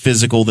something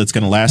physical that's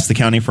going to last the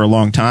county for a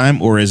long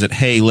time? Or is it,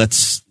 hey,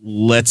 let's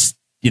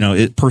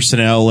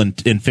personnel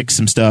and fix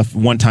some stuff,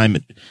 one time,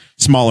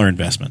 smaller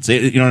investments?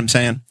 You know what I'm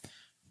saying?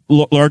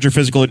 Larger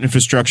physical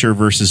infrastructure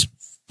versus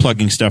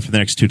plugging stuff for the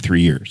next 2 to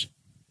 3 years?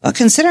 Well,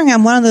 considering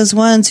I'm one of those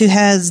ones who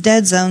has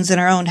dead zones in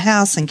her own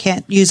house and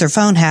can't use her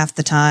phone half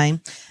the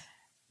time,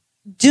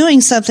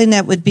 doing something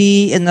that would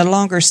be in the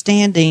longer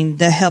standing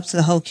that helps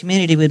the whole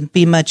community would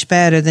be much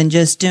better than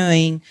just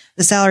doing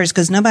the salaries.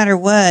 Because no matter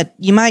what,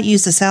 you might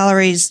use the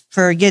salaries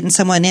for getting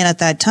someone in at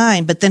that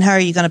time, but then how are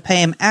you going to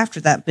pay them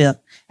after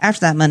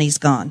that money's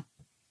gone?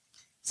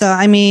 So,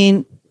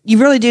 you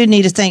really do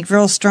need to think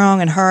real strong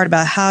and hard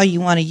about how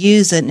you want to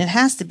use it, and it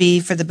has to be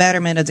for the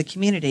betterment of the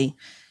community.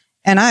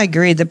 And I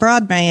agree, the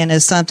broadband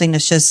is something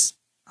that's just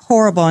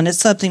horrible, and it's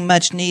something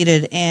much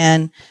needed.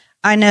 And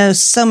I know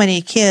so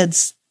many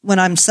kids, when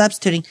I'm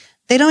substituting,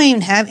 they don't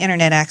even have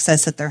internet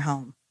access at their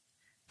home.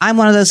 I'm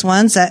one of those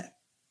ones that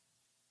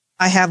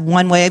I have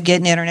one way of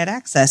getting internet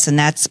access, and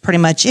that's pretty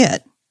much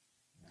it.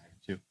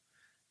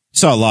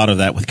 Saw a lot of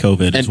that with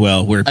COVID as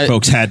well, where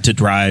folks had to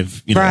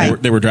drive.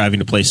 They were driving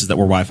to places that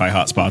were Wi-Fi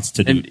hotspots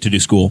to do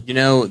school. In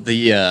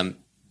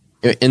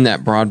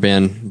that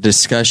broadband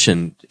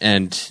discussion,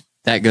 and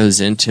that goes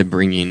into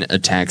bringing a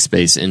tax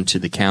base into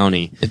the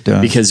county. It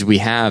does. Because we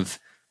have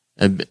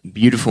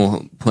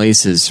beautiful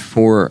places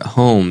for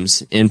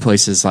homes in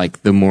places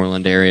like the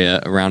Moreland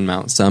area around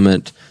Mount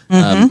Summit,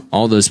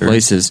 all those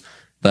places.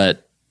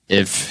 But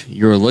if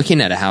you're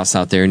looking at a house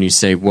out there and you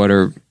say,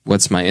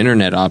 what's my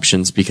internet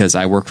options because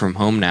I work from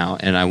home now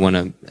and I want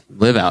to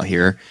live out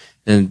here,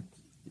 then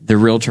the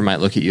realtor might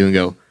look at you and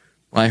go,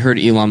 well, I heard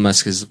Elon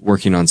Musk is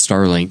working on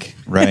Starlink.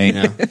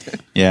 Right.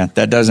 Yeah,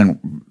 that doesn't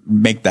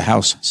make the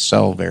house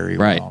sell very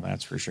well,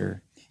 that's for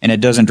sure. And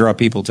it doesn't draw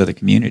people to the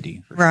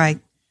community. Right.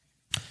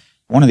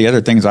 One of the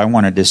other things I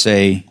wanted to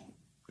say,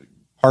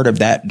 part of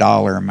that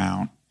dollar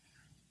amount,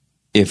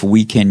 if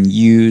we can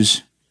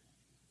use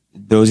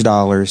those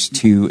dollars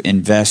to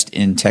invest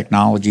in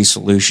technology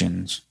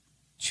solutions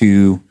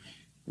to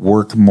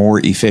work more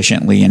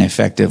efficiently and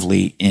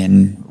effectively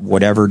in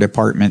whatever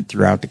department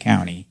throughout the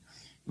county,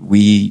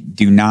 we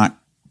do not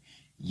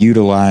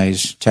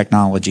utilize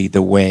technology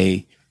the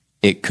way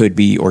it could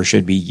be or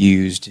should be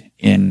used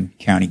in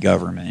county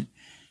government.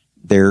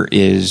 There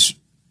is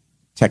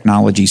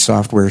technology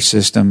software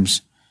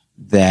systems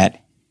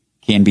that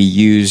can be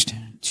used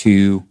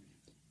to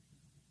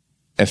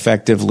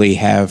effectively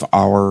have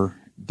our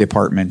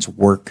departments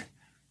work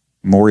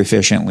more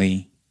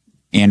efficiently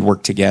and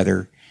work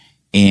together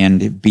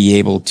and be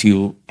able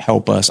to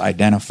help us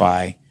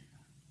identify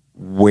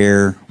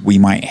where we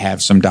might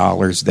have some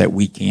dollars that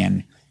we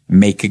can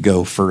make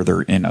go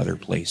further in other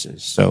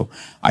places. So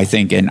I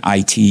think an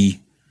IT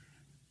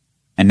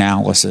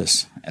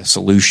analysis, a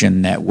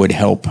solution that would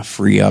help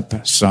free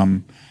up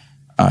some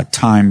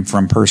time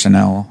from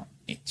personnel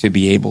to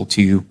be able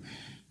to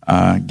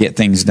get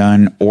things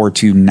done or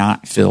to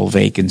not fill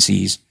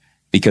vacancies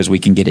because we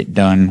can get it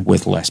done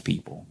with less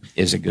people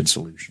is a good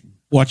solution.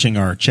 Watching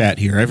our chat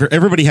here,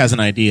 everybody has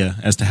an idea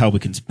as to how we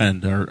can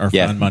spend our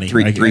fund money.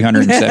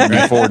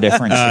 374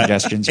 different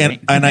suggestions. And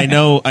I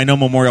know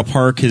Memorial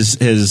Park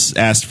has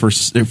asked for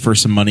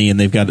some money, and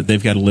they've got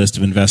a list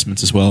of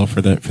investments as well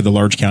for the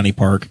large county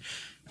park.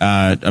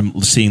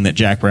 I'm seeing that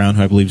Jack Brown,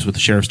 who I believe is with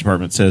the Sheriff's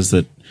Department, says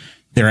that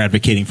they're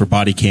advocating for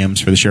body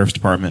cams for the Sheriff's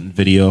Department and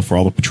video for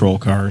all the patrol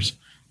cars.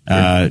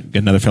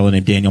 Another fellow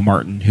named Daniel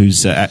Martin who's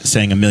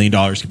saying $1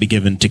 million could be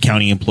given to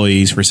county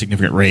employees for a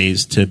significant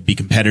raise to be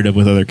competitive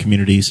with other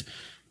communities.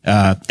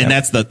 And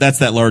that's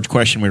that large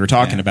question we were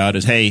talking about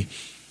is, hey,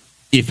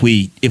 if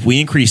we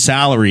increase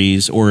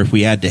salaries or if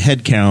we add to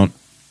headcount,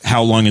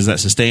 how long is that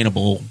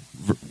sustainable?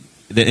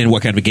 And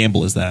what kind of a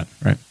gamble is that?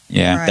 Right.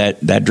 Yeah. Right.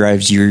 That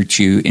drives you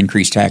to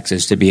increase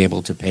taxes to be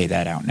able to pay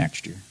that out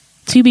next year.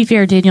 To be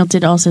fair, Daniel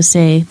did also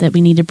say that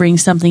we need to bring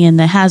something in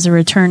that has a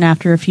return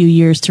after a few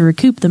years to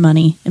recoup the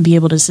money and be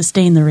able to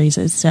sustain the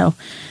raises. So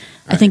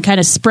I think kind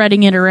of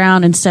spreading it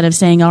around instead of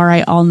saying, all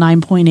right, all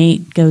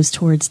 9.8 goes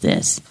towards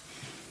this.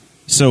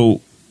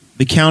 So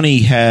the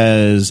county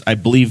has, I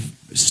believe,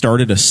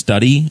 started a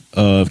study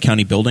of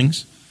county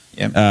buildings,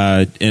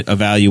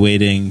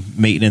 evaluating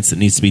maintenance that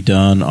needs to be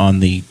done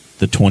on the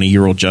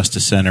 20-year-old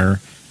Justice Center,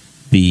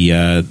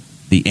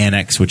 the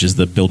annex, which is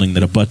the building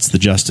that abuts the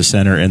Justice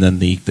Center, and then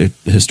the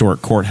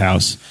historic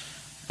courthouse.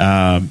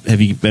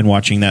 Have you been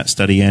watching that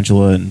study,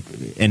 Angela? And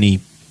any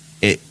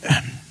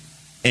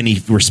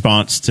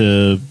response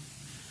to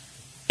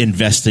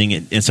investing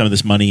in some of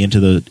this money into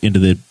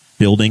the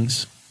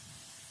buildings?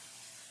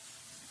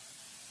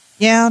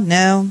 Yeah,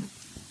 no.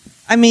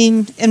 I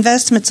mean,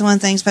 investment's one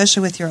thing,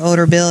 especially with your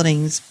older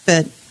buildings,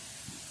 but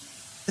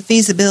the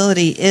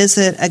feasibility, is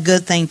it a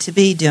good thing to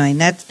be doing?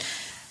 That's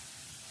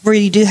where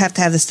you do have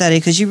to have the study,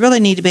 because you really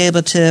need to be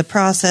able to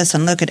process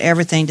and look at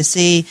everything to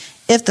see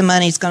if the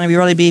money's going to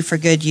really be for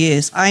good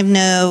use. I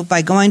know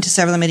by going to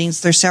several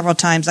meetings, there's several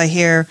times I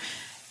hear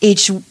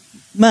each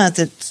month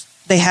that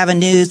they have a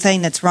new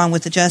thing that's wrong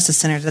with the Justice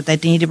Center that they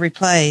need to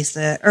replace,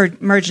 or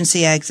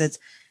emergency exits.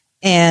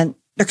 And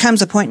there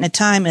comes a point in a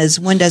time is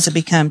when does it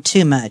become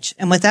too much?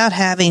 And without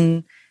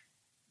having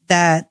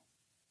that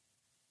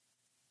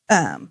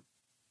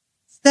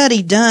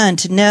study done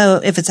to know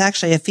if it's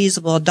actually a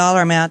feasible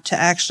dollar amount to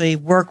actually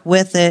work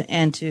with it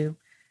and to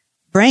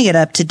bring it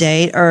up to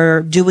date,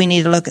 or do we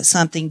need to look at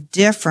something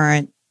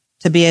different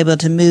to be able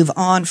to move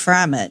on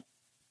from it?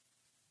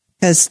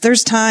 Because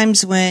there's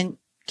times when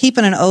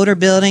keeping an older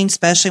building,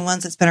 especially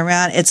ones that's been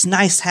around, it's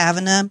nice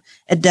having them.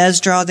 It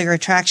does draw their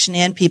attraction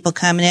in, people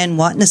coming in,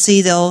 wanting to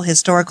see the old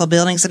historical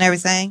buildings and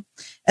everything,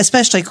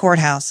 especially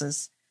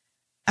courthouses.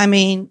 I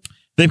mean,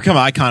 they become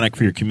iconic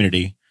for your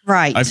community.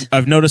 Right.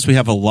 I've noticed we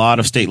have a lot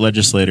of state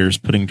legislators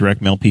putting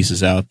direct mail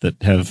pieces out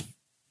that have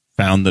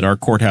found that our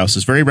courthouse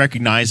is very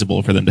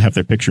recognizable for them to have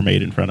their picture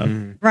made in front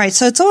of. Right.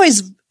 So it's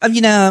always,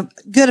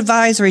 good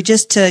advisory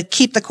just to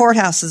keep the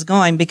courthouses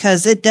going,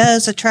 because it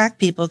does attract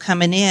people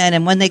coming in.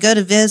 And when they go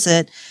to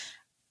visit,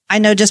 I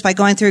know just by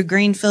going through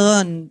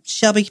Greenfield and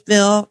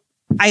Shelbyville,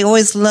 I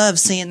always love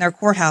seeing their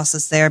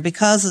courthouses there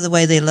because of the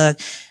way they look.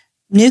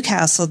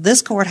 Newcastle,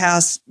 this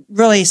courthouse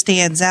really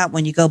stands out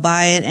when you go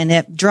by it, and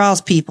it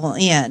draws people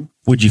in.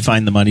 Would you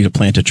find the money to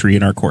plant a tree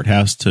in our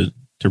courthouse to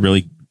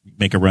really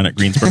make a run at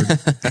Greensburg.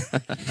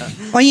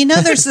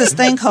 Well, there's this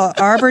thing called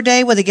Arbor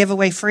Day where they give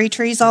away free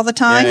trees all the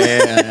time.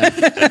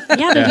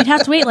 Yeah, but we'd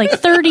have to wait like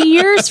 30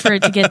 years for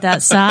it to get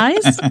that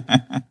size.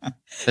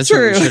 That's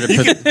true. Where we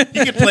should have put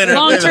You could plan it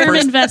long-term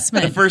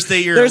investment. the first day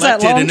you're There's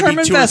that elected, and it'd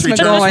long-term be 2 or 3 investment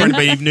times before going.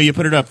 anybody even knew you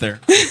put it up there.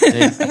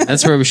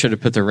 That's where we should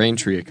have put the rain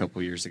tree a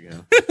couple years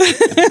ago.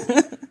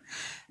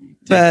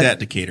 Take that,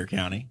 Decatur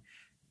County.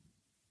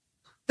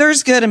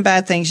 There's good and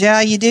bad things.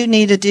 Yeah, you do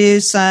need to do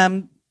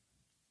some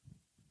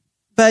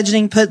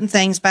budgeting, putting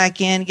things back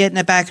in, getting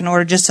it back in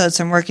order just so it's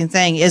a working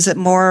thing. Is it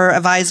more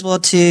advisable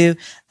to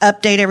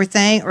update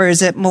everything, or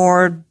is it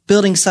more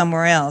building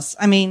somewhere else?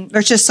 I mean,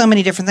 there's just so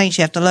many different things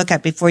you have to look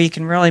at before you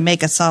can really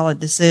make a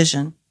solid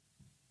decision.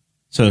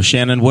 So,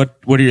 Shannon, what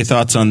are your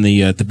thoughts on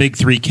the big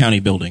 3 county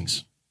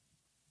buildings?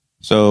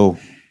 So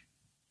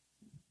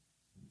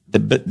the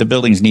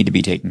buildings need to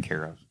be taken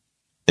care of.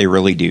 They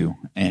really do.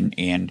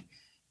 And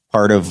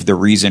part of the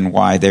reason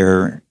why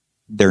they're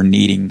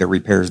needing the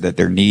repairs that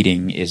they're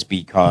needing is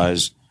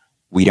because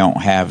we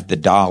don't have the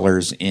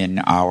dollars in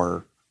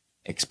our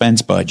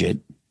expense budget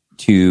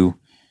to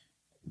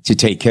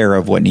take care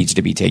of what needs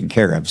to be taken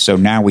care of. So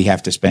now we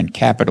have to spend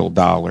capital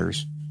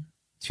dollars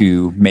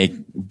to make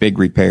big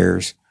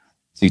repairs,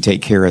 to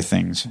take care of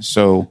things.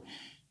 So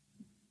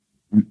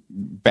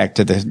back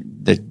to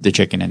the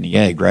chicken and the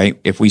egg, right?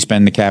 If we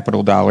spend the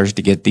capital dollars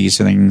to get these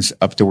things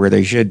up to where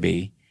they should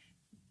be,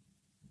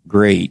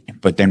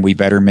 great. But then we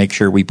better make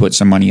sure we put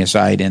some money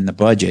aside in the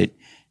budget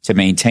to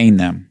maintain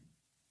them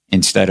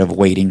instead of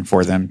waiting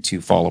for them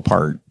to fall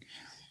apart.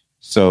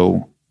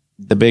 So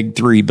the big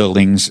 3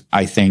 buildings,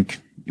 I think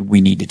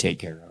we need to take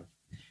care of.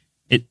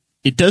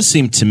 It does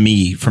seem to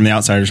me, from the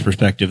outsider's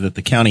perspective, that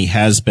the county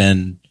has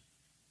been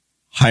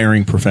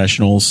hiring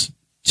professionals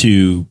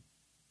to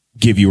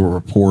give you a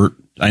report.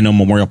 I know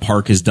Memorial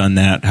Park has done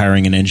that,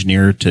 hiring an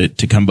engineer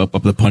to come up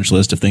with a punch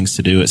list of things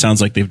to do. It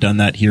sounds like they've done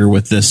that here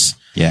with this,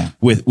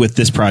 with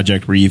this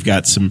project where you've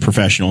got some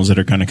professionals that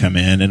are going to come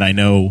in. And I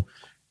know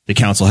the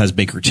council has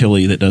Baker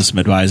Tilly that does some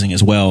advising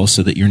as well,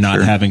 so that you're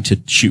not having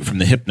to shoot from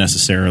the hip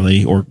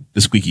necessarily or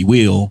the squeaky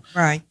wheel.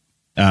 Right.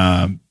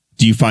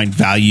 Do you find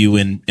value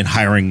in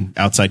hiring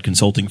outside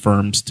consulting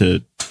firms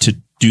to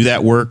do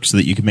that work so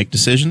that you can make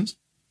decisions?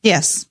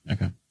 Yes.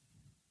 Okay.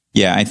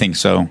 Yeah, I think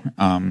so.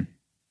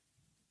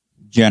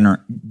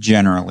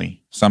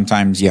 Generally,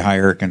 sometimes you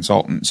hire a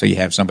consultant so you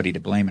have somebody to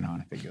blame it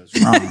on if it goes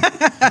wrong.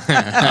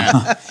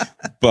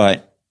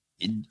 But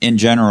in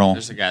general,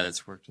 there's a guy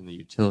that's worked in the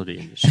utility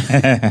industry.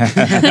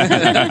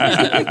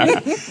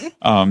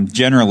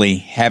 Generally,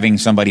 having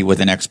somebody with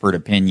an expert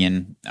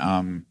opinion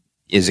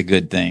is a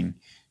good thing.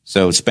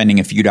 So spending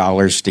a few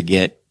dollars to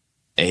get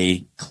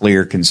a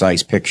clear,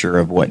 concise picture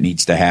of what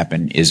needs to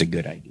happen is a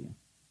good idea.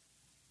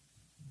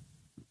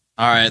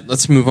 All right,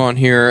 let's move on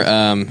here.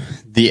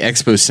 The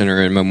Expo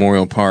Center in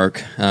Memorial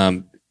Park,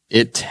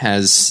 it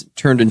has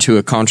turned into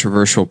a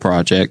controversial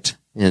project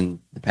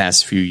in the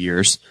past few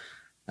years.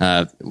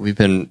 We've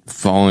been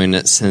following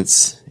it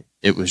since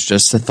it was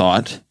just a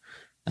thought.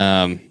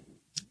 It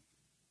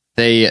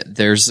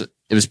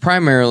was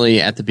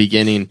primarily at the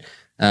beginning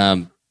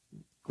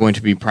going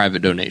to be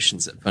private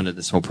donations that funded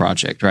this whole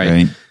project,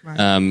 right?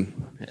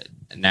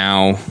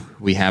 Now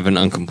we have an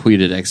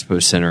uncompleted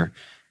Expo Center,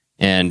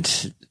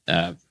 and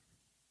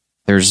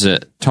there's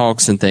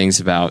talks and things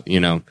about,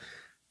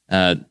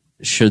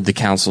 should the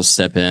council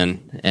step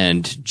in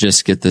and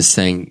just get this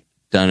thing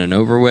done and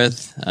over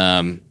with?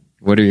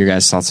 What are your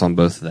guys' thoughts on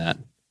both of that?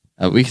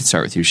 We can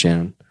start with you,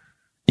 Shannon.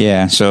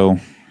 Yeah, so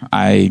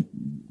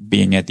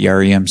being at the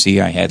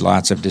REMC, I had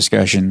lots of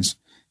discussions.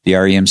 The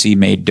REMC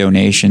made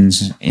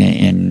donations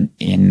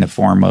in the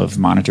form of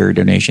monetary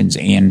donations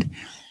and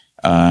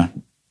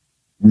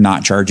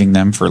not charging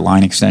them for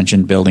line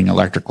extension, building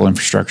electrical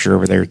infrastructure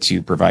over there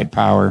to provide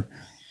power.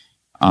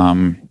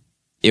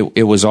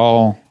 It was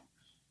all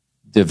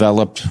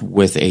developed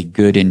with a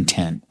good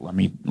intent. Let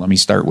me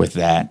start with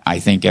that. I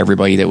think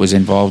everybody that was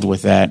involved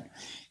with that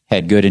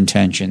had good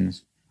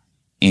intentions,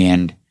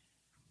 and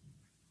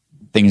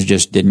things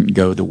just didn't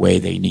go the way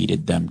they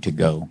needed them to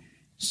go.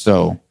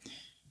 So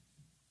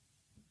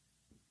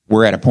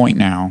we're at a point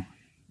now,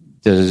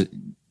 they're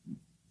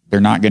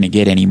not going to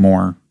get any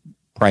more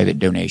private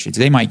donations.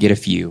 They might get a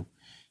few,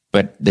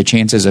 but the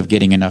chances of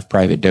getting enough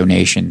private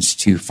donations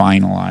to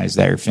finalize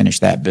that or finish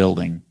that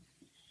building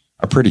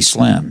are pretty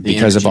slim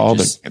because of all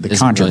the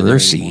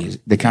controversy.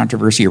 Really the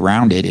controversy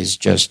around it is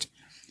just,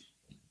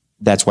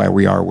 that's why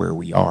we are where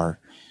we are.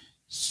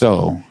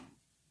 So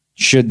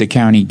should the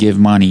county give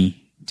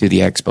money to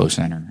the Expo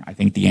Center? I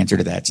think the answer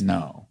to that's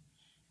no.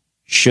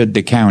 Should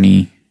the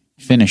county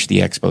finish the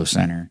Expo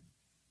Center?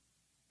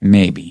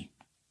 Maybe.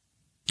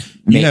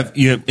 You have,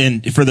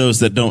 and for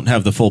those that don't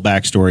have the full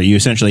backstory, you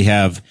essentially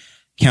have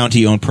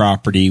county-owned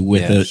property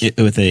with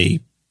a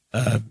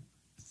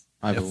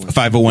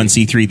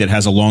 501c3 that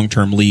has a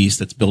long-term lease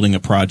that's building a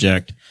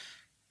project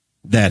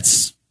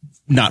that's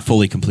not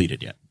fully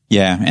completed yet.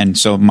 Yeah, and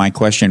so my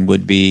question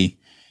would be,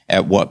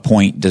 at what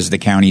point does the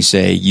county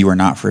say you are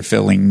not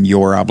fulfilling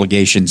your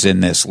obligations in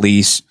this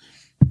lease?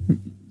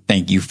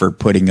 thank you for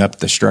putting up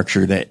the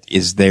structure that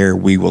is there.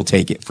 We will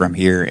take it from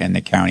here, and the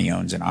county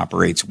owns and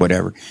operates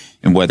whatever.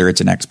 And whether it's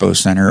an expo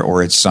center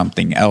or it's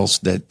something else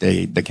that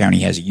the county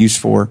has a use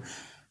for,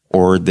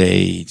 or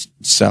they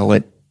sell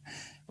it,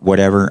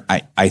 whatever,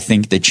 I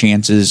think the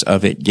chances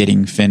of it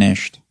getting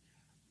finished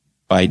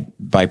by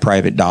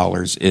private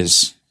dollars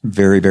is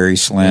very, very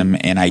slim.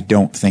 And I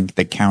don't think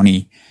the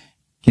county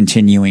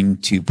continuing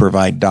to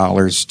provide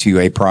dollars to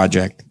a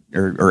project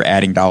or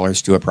adding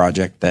dollars to a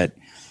project that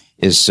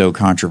is so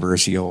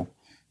controversial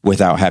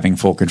without having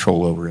full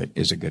control over it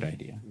is a good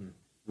idea.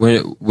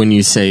 When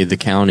you say the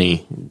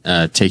county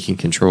taking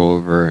control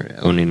over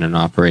owning and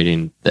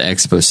operating the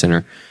expo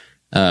center,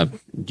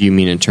 do you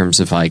mean in terms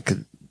of like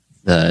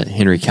the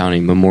Henry County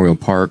Memorial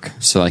Park?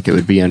 So like it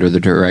would be under the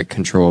direct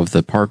control of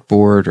the park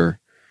board, or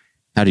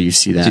how do you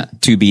see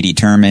that? To be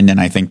determined, and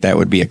I think that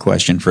would be a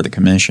question for the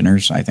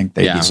commissioners. I think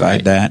they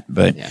decide that.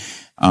 But,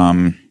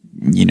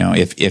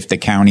 if the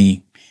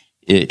county,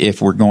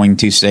 if we're going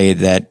to say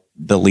that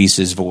the lease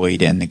is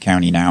void and the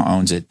county now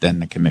owns it, then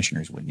the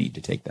commissioners would need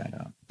to take that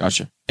up.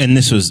 Gotcha. And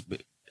this was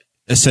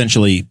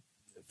essentially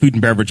food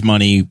and beverage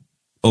money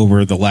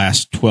over the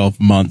last 12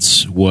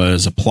 months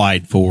was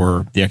applied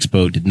for. The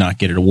expo did not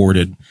get it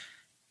awarded.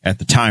 At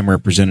the time,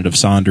 Representative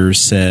Saunders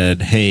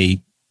said,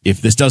 hey,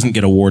 if this doesn't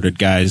get awarded,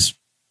 guys,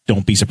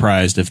 don't be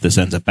surprised if this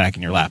ends up back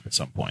in your lap at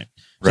some point.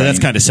 So that's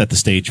kind of set the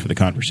stage for the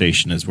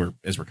conversation as we're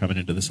coming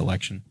into this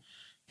election.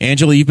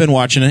 Angela, you've been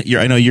watching it.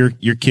 I know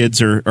your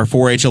kids are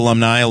 4-H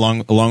alumni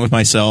along with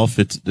myself.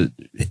 It's the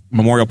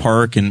Memorial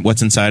Park and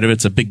what's inside of it.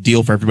 It's a big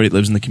deal for everybody that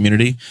lives in the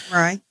community.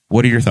 Right.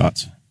 What are your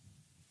thoughts?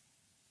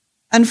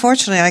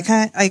 Unfortunately,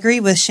 I agree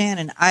with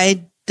Shannon.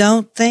 I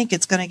don't think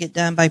it's going to get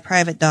done by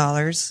private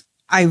dollars.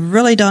 I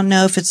really don't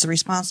know if it's the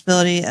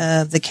responsibility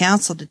of the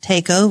council to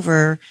take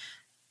over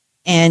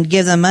and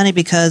give them money,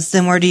 because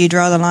then where do you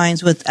draw the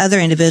lines with other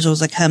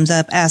individuals that comes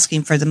up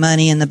asking for the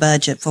money and the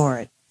budget for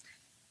it?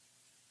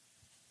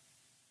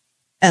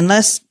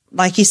 Unless,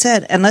 like you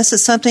said, unless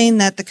it's something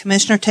that the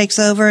commissioner takes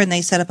over and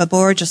they set up a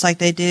board just like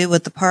they do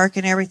with the park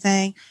and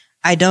everything,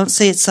 I don't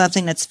see it's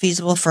something that's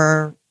feasible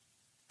for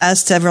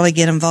us to really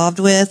get involved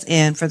with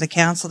and for the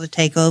council to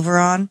take over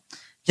on.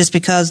 Just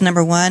because,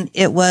 number one,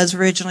 it was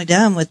originally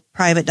done with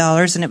private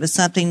dollars, and it was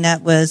something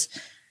that was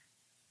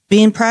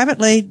being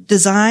privately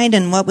designed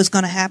and what was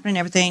going to happen and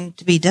everything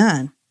to be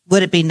done.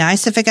 Would it be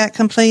nice if it got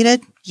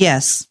completed?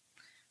 Yes.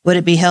 Would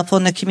it be helpful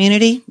in the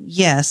community?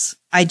 Yes.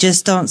 I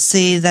just don't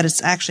see that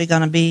it's actually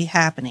going to be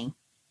happening.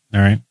 All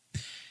right.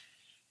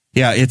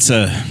 Yeah, it's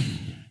a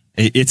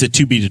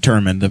to be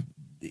determined.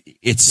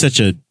 It's such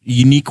a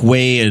unique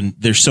way, and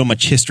there's so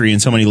much history and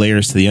so many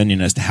layers to the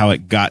onion as to how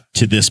it got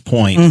to this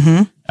point.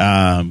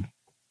 Mm-hmm.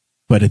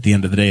 But at the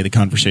end of the day, the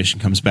conversation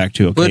comes back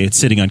to, it's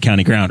sitting on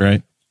county ground,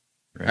 right?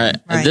 Right.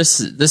 This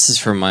is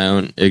from my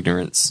own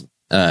ignorance,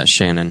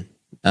 Shannon.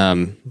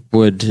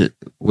 Would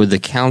the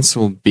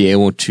council be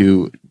able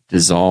to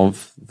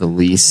dissolve the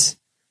lease?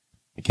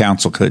 The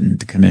council couldn't.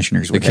 The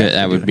commissioners would.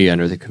 That would be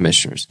under the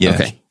commissioners. Yes.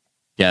 Okay.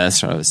 Yeah,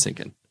 that's what I was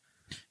thinking.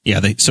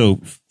 Yeah.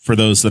 So for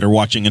those that are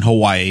watching in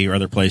Hawaii or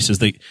other places,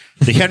 the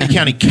Henry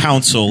County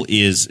Council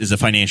is a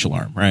financial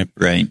arm, right?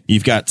 Right.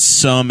 You've got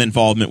some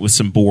involvement with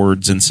some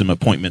boards and some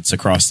appointments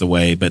across the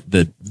way, but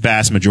the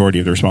vast majority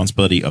of the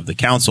responsibility of the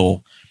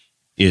council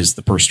is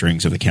the purse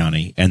strings of the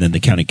county. And then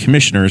the county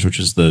commissioners, which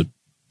is the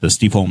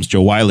Steve Holmes,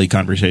 Joe Wiley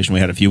conversation we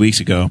had a few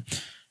weeks ago.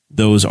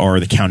 Those are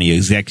the county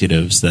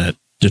executives that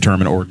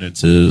determine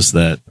ordinances,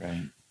 that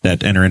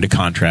enter into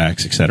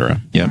contracts, et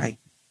cetera. Yeah. Right.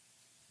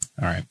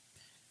 All right.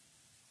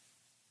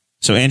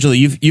 So, Angela,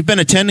 you've been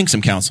attending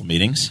some council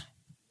meetings.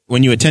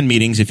 When you attend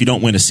meetings, if you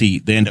don't win a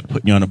seat, they end up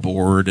putting you on a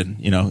board, and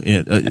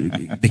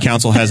the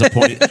council has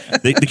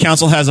the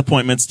council has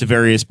appointments to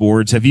various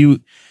boards. Have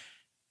you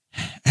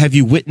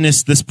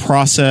witnessed this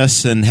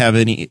process and have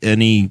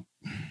any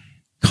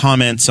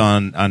comments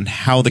on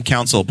how the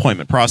council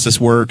appointment process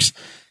works?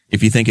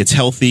 If you think it's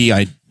healthy,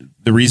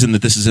 the reason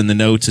that this is in the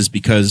notes is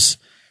because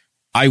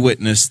I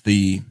witnessed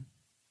the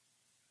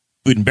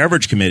Food and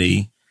Beverage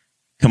Committee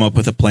come up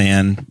with a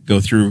plan, go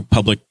through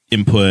public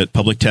input,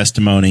 public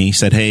testimony,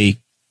 said, hey,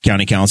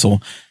 county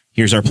council,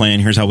 here's our plan.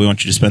 Here's how we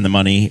want you to spend the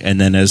money. And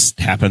then, as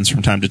happens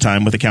from time to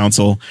time with the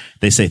council,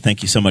 they say,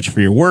 thank you so much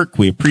for your work.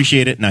 We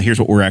appreciate it. Now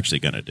here's what we're actually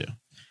going to do.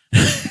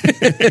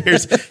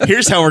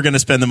 here's how we're going to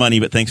spend the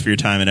money, but thanks for your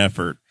time and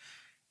effort.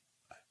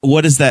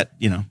 What is that?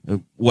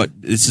 I'm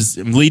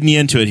leading you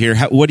into it here.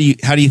 How do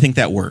you think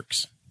that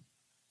works?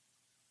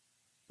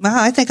 Well,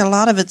 I think a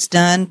lot of it's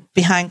done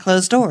behind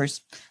closed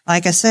doors.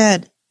 Like I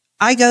said,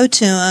 I go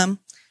to them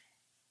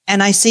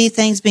and I see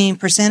things being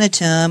presented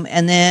to them.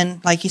 And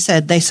then, like you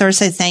said, they sort of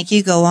say, thank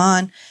you, go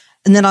on.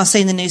 And then I'll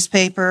see in the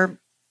newspaper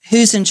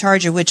who's in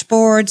charge of which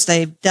boards.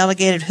 They've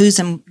delegated who's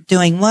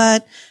doing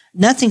what.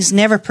 Nothing's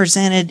never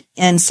presented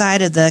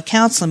inside of the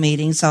council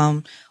meetings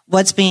on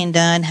what's being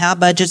done, how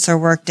budgets are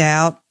worked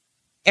out.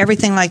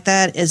 Everything like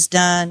that is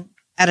done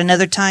at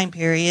another time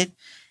period,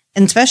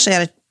 and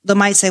especially they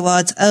might say, well,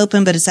 it's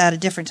open, but it's at a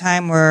different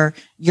time where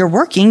you're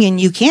working and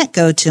you can't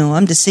go to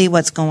them to see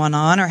what's going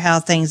on or how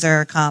things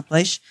are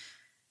accomplished.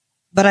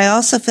 But I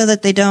also feel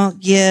that they don't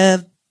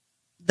give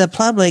the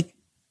public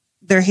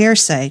their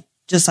hearsay,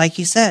 just like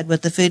you said,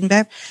 with the food and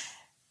beverage.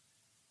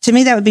 To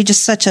me, that would be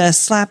just such a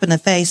slap in the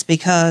face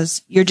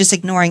because you're just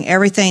ignoring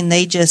everything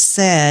they just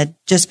said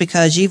just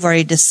because you've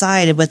already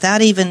decided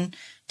without even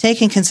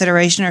taking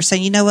consideration or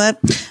saying, you know what,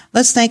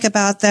 let's think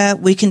about that.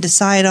 We can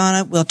decide on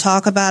it. We'll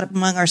talk about it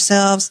among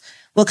ourselves.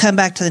 We'll come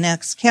back to the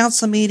next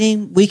council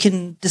meeting. We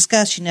can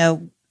discuss,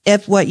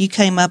 if what you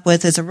came up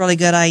with is a really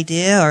good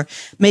idea, or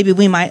maybe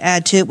we might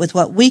add to it with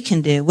what we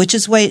can do, which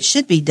is the way it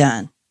should be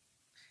done.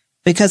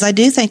 Because I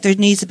do think there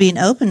needs to be an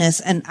openness,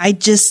 and I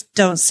just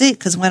don't see it.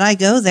 Because when I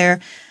go there,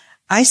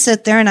 I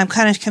sit there and I'm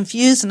kind of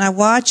confused, and I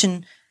watch,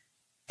 and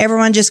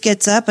everyone just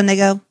gets up and they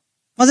go,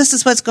 well, this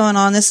is what's going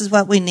on. This is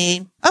what we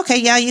need. Okay,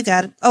 yeah, you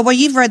got it. Oh, well,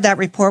 you've read that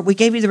report. We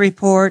gave you the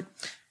report.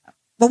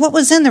 Well, what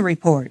was in the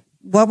report?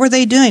 What were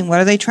they doing? What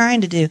are they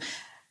trying to do?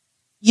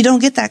 You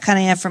don't get that kind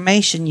of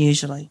information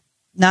usually.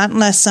 Not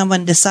unless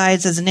someone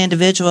decides as an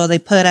individual, they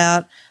put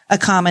out a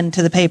comment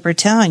to the paper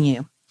telling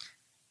you.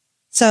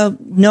 So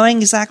knowing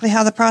exactly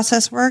how the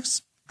process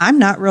works, I'm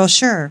not real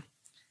sure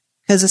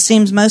because it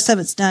seems most of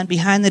it's done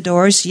behind the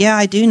doors. Yeah,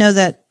 I do know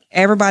that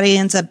everybody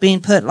ends up being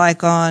put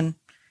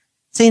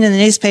seen in the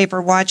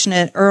newspaper, watching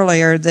it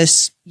earlier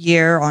this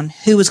year on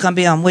who was going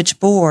to be on which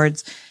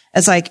boards.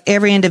 It's like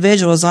every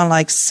individual is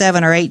on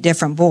 7 or 8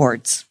 different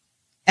boards.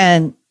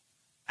 And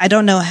I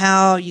don't know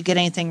how you get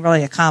anything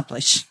really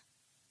accomplished.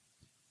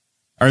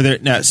 Are there,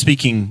 now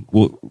speaking,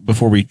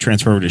 before we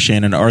transfer over to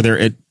Shannon, are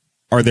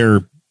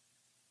there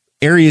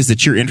areas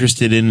that you're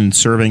interested in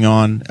serving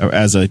on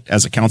as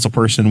a council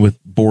person with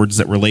boards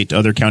that relate to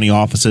other county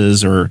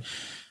offices or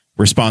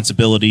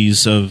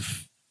responsibilities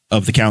of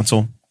the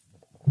council?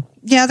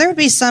 Yeah, there would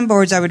be some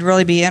boards I would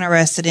really be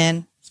interested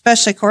in,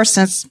 especially, of course,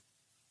 since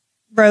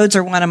roads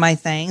are one of my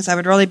things. I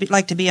would really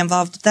like to be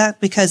involved with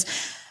that because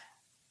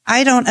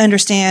I don't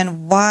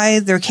understand why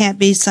there can't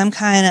be some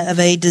kind of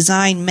a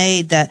design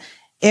made that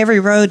every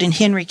road in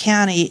Henry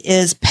County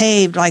is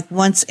paved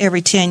once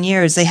every 10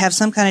 years. They have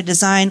some kind of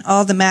design,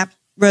 all the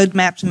road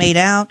maps made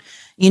out.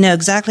 You know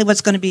exactly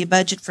what's going to be a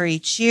budget for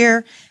each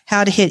year,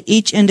 how to hit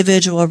each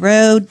individual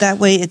road. That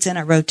way it's in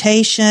a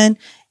rotation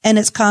and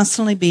it's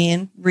constantly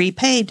being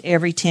repaved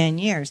every 10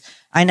 years.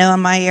 I know in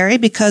my area,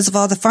 because of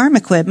all the farm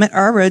equipment,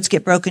 our roads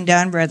get broken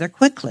down rather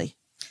quickly.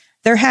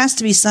 There has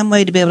to be some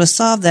way to be able to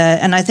solve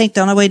that. And I think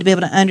the only way to be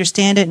able to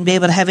understand it and be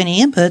able to have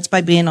any inputs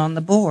by being on the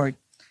board.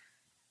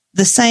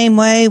 The same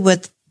way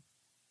with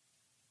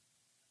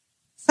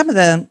some of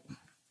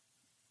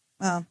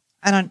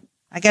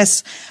I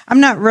guess I'm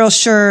not real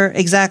sure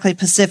exactly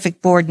Pacific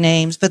board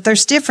names, but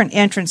there's different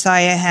entrants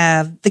I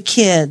have, the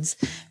kids,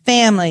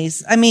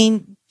 families. I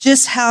mean,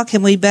 just how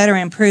can we better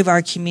improve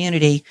our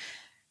community?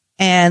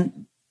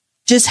 And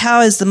just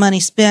how is the money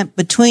spent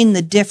between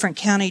the different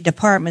county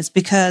departments?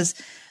 Because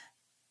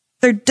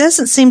there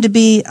doesn't seem to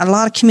be a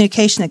lot of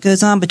communication that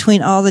goes on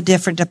between all the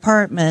different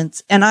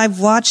departments. And I've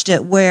watched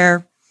it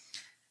where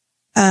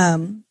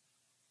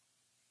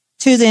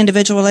two of the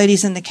individual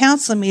ladies in the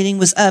council meeting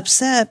was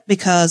upset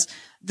because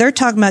they're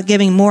talking about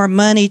giving more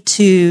money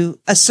to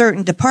a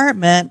certain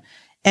department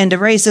and to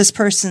raise this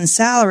person's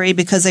salary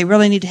because they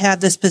really need to have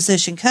this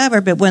position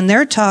covered. But when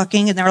they're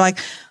talking and they're like,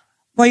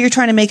 well, you're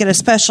trying to make it a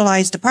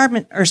specialized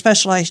department or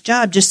specialized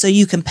job just so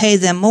you can pay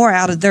them more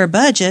out of their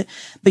budget.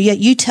 But yet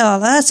you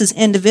tell us as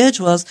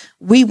individuals,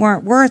 we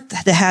weren't worth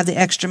to have the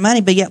extra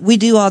money, but yet we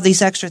do all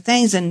these extra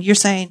things. And you're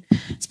saying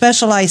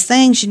specialized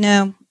things,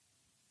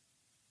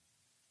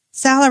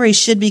 salaries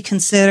should be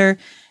considered.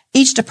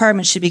 Each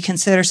department should be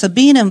considered. So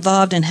being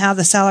involved in how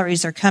the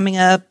salaries are coming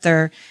up,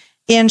 their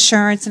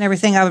insurance and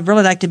everything, I would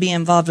really like to be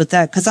involved with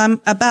that because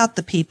I'm about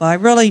the people. I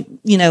really,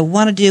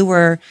 want to do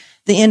where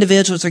the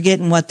individuals are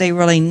getting what they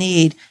really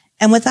need.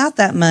 And without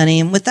that money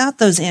and without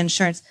those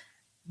insurance,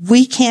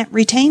 we can't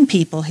retain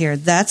people here.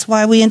 That's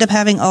why we end up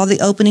having all the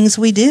openings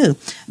we do,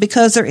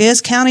 because there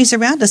is counties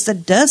around us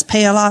that does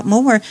pay a lot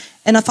more.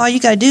 And if all you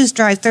got to do is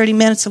drive 30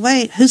 minutes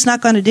away, who's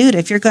not going to do it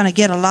if you're going to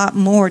get a lot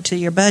more to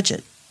your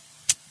budget?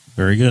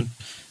 Very good.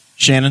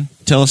 Shannon,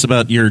 tell us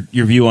about your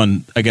view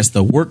on, I guess,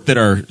 the work that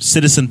our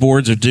citizen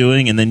boards are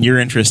doing, and then your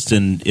interest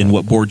in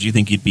what boards you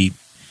think you'd be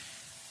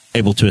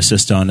able to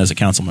assist on as a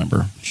council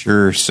member.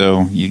 Sure.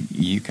 So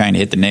you kind of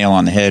hit the nail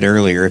on the head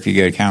earlier. If you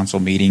go to council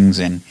meetings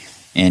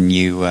and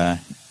you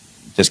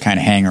just kind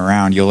of hang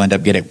around, you'll end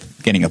up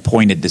getting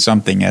appointed to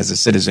something as a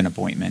citizen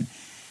appointment.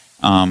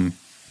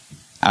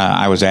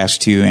 I was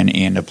asked to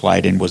and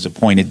applied and was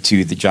appointed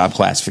to the Job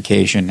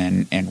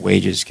Classification and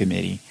Wages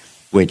Committee,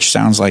 which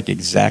sounds like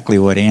exactly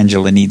what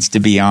Angela needs to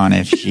be on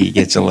if she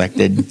gets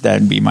elected.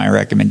 That'd be my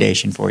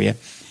recommendation for you.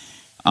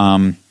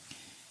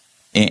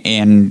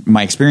 And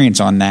my experience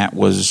on that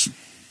was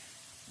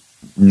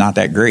not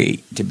that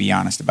great, to be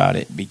honest about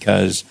it,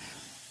 because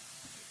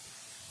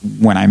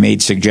when I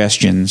made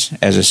suggestions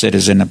as a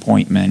citizen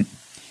appointment,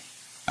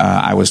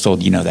 I was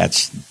told,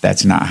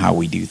 that's not how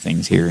we do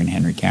things here in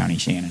Henry County,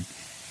 Shannon.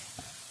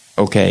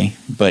 Okay,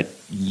 but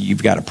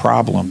you've got a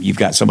problem. You've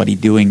got somebody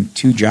doing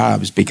 2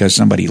 jobs because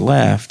somebody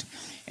left,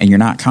 and you're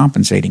not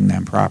compensating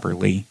them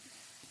properly.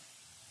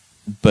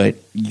 But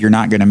you're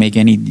not going to make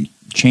any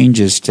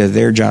changes to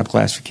their job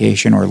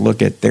classification or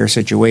look at their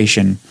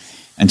situation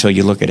until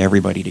you look at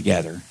everybody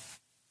together.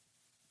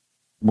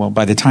 Well,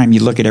 by the time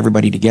you look at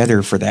everybody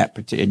together for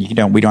that,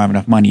 and we don't have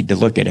enough money to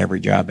look at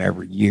every job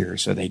every year,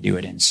 so they do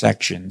it in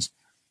sections.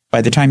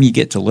 By the time you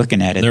get to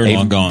looking at it,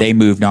 they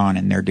moved on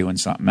and they're doing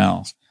something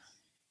else.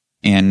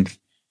 And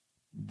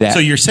that. So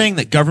you're saying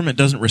that government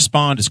doesn't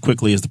respond as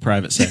quickly as the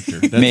private sector?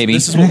 Maybe.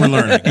 This is what we're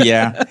learning.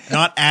 Yeah.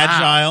 Not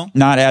agile.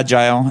 Not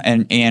agile.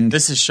 And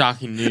This is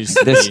shocking news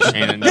to me,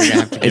 Shannon. You're gonna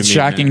have to give it's me a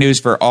shocking minute. news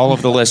for all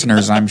of the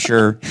listeners, I'm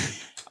sure.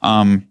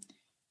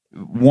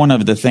 One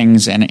of the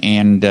things,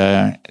 and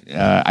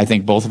I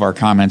think both of our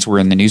comments were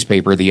in the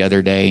newspaper the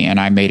other day, and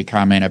I made a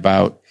comment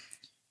about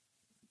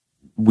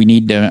we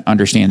need to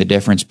understand the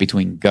difference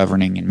between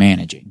governing and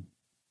managing,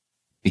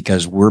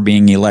 because we're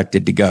being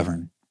elected to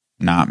govern,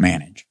 not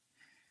manage.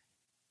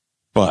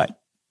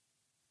 But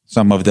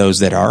some of those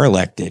that are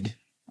elected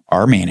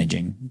are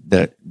managing.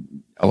 The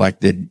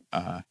elected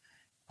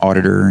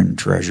auditor and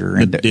treasurer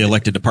and The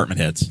elected department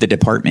heads. the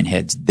department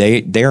heads,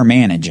 they are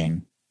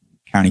managing.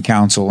 County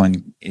council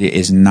and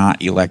is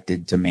not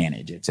elected to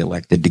manage. It's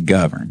elected to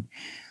govern.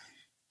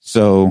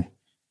 So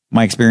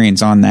my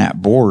experience on that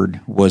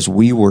board was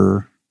we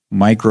were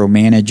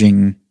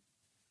micromanaging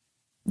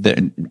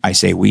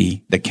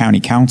the county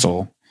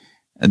council,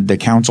 the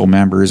council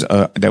members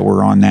that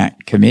were on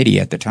that committee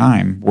at the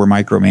time were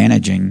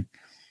micromanaging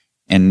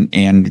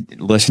and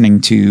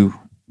listening to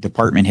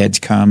department heads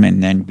come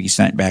and then be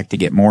sent back to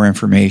get more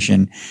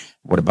information.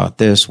 What about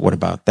this? What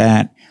about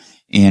that?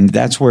 And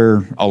that's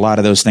where a lot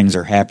of those things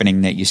are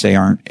happening that you say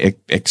aren't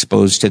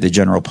exposed to the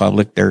general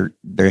public.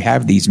 They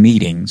have these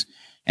meetings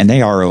and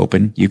they are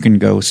open. You can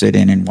go sit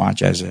in and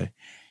watch as a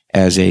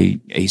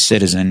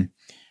citizen,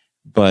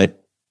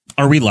 but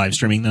Are we live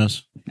streaming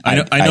those? I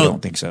know. I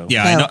don't think so.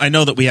 Yeah, I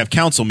know that we have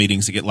council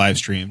meetings that get live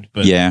streamed,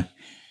 but Yeah.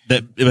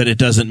 but it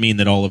doesn't mean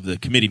that all of the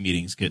committee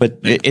meetings get.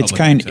 But make it's public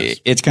kind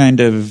access.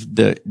 of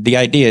the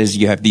idea is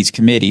you have these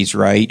committees,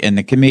 right? And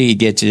the committee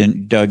gets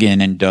dug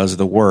in and does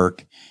the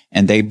work,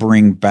 and they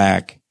bring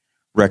back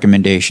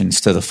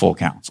recommendations to the full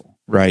council,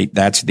 right?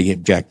 That's the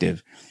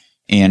objective.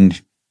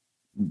 And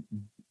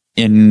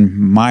in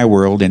my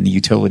world, in the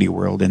utility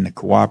world, in the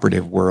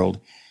cooperative world,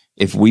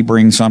 if we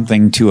bring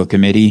something to a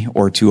committee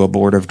or to a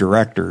board of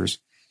directors,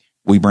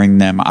 we bring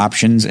them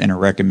options and a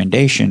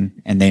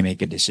recommendation, and they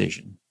make a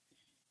decision.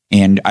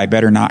 And I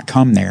better not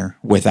come there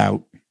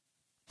without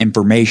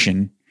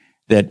information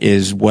that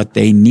is what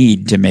they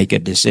need to make a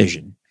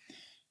decision.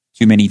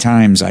 Too many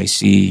times I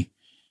see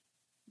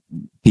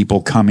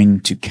people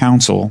coming to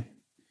council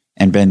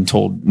and been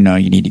told, no,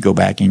 you need to go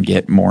back and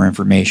get more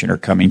information, or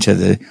coming to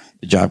the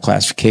job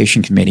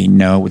classification committee.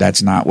 No,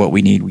 that's not what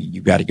we need.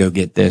 You've got to go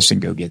get this and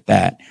go get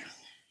that.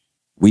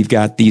 We've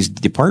got these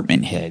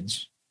department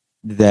heads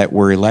that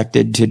were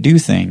elected to do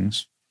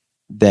things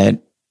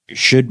that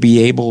should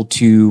be able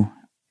to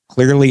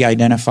clearly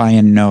identify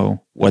and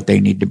know what they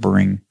need to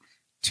bring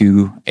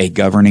to a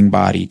governing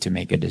body to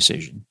make a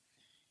decision.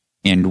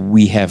 And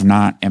we have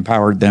not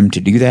empowered them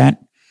to do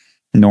that,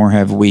 nor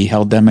have we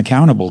held them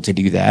accountable to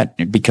do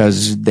that,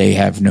 because they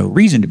have no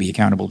reason to be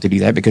accountable to do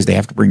that, because they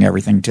have to bring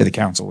everything to the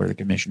council or the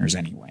commissioners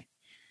anyway.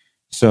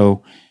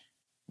 So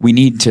we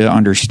need to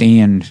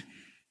understand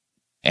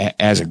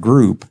as a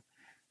group,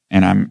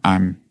 and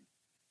I'm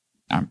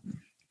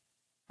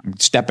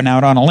stepping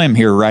out on a limb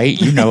here,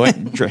 right? You know it.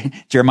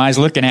 Jeremiah's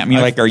looking at me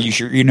like, are you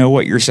sure you know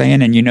what you're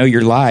saying? And you know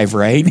you're live,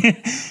 right?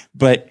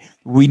 But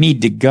we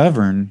need to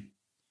govern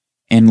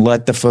and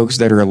let the folks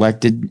that are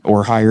elected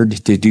or hired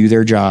to do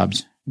their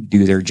jobs.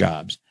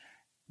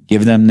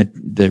 Give them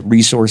the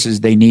resources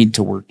they need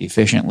to work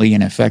efficiently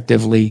and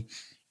effectively.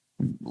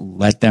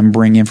 Let them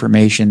bring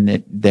information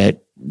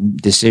that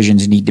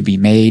decisions need to be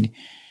made,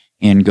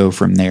 and go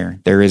from there.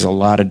 There is a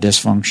lot of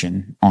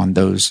dysfunction on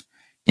those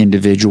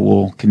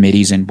individual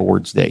committees and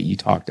boards that you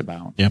talked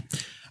about. Yeah.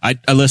 I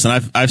listen,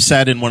 I've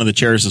sat in one of the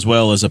chairs as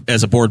well as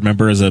a board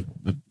member, as a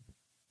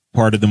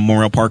part of the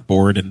Memorial Park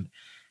board. And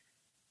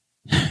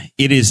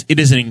it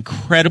is an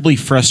incredibly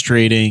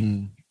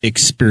frustrating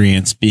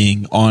experience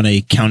being on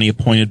a county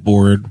appointed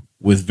board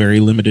with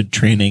very limited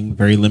training,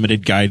 very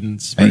limited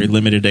guidance, very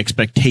limited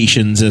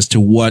expectations as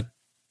to what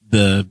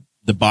the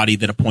body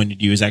that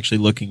appointed you is actually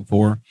looking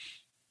for.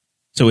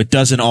 So it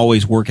doesn't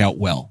always work out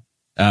well,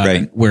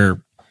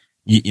 where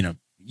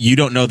you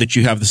don't know that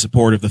you have the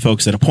support of the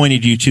folks that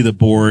appointed you to the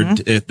board,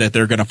 that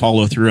they're going to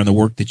follow through on the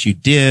work that you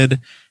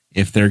did.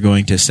 If they're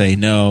going to say,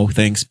 no,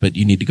 thanks, but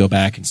you need to go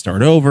back and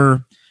start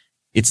over.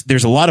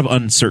 There's a lot of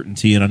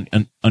uncertainty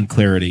and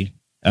unclarity.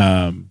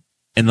 And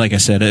like I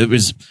said, it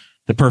was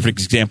the perfect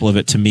example of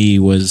it to me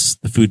was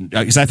the food,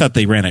 because I thought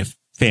they ran a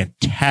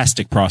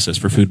fantastic process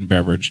for food and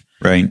beverage.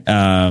 Right.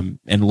 And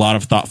a lot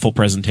of thoughtful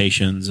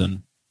presentations,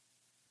 and,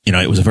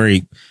 it was a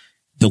very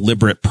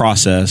deliberate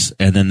process.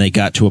 And then they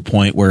got to a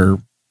point where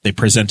they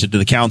presented to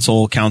the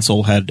council.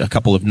 Council had a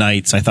couple of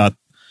nights. I thought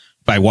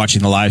by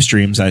watching the live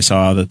streams, I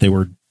saw that they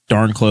were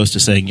darn close to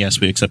saying,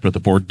 yes, we accept what the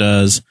board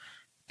does.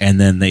 And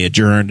then they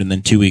adjourned. And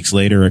then 2 weeks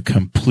later, a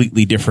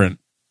completely different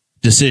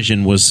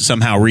decision was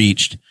somehow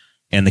reached.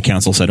 And the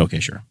council said, okay,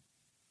 sure.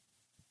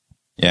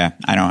 Yeah,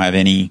 I don't have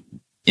any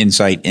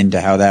insight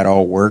into how that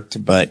all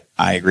worked, but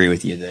I agree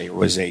with you. There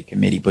was a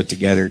committee put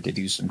together to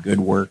do some good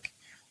work,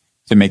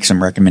 to make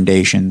some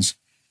recommendations.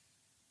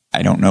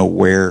 I don't know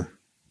where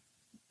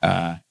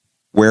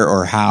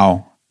or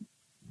how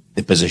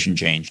the position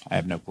changed. I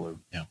have no clue.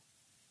 Yeah.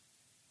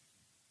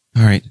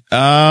 All right.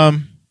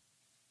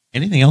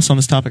 Anything else on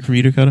this topic from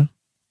you, Dakota?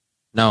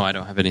 No, I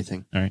don't have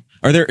anything. All right.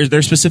 Is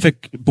there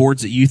specific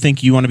boards that you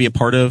think you want to be a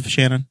part of,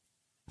 Shannon?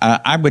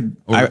 I would,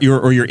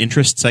 or your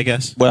interests, I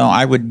guess. Well,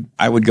 I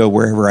would go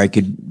wherever I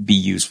could be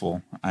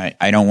useful.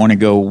 I don't want to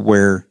go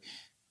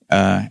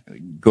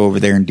go over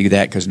there and do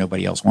that because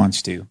nobody else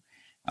wants to.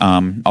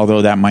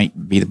 Although that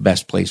might be the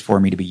best place for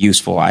me to be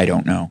useful, I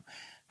don't know.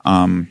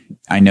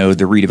 I know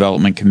the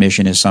redevelopment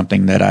commission is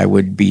something that I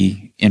would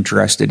be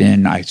interested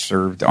in. I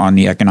served on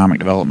the Economic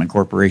Development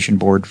Corporation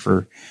board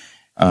for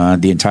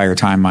the entire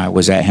time I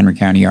was at Henry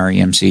County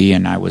REMC,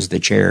 and I was the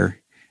chair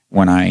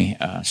when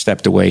I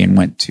stepped away and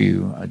went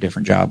to a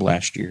different job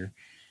last year.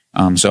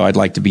 So I'd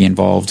like to be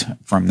involved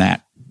from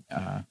that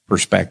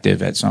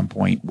perspective at some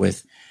point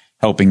with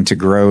helping to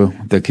grow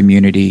the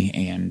community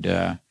and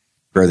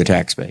grow the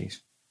tax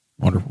base.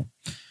 Wonderful.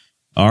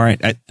 All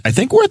right. I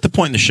think we're at the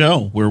point in the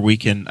show where we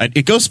can,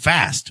 it goes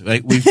fast.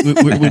 Like we've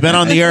been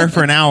on the air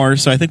for an hour,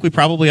 so I think we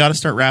probably ought to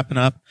start wrapping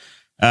up.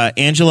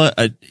 Angela,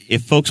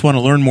 if folks want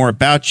to learn more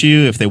about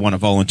you, if they want to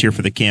volunteer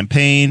for the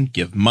campaign,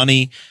 give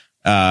money,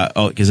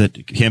 because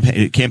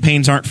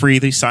campaigns aren't free.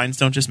 These signs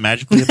don't just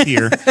magically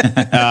appear.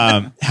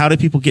 How do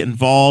people get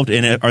involved?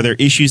 And are there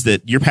issues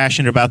that you're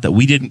passionate about that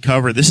we didn't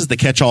cover? This is the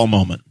catch-all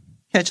moment.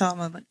 Catch-all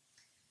moment.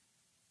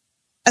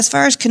 As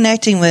far as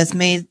connecting with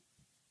me,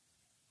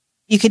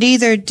 you could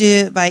either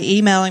do it by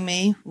emailing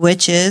me,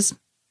 which is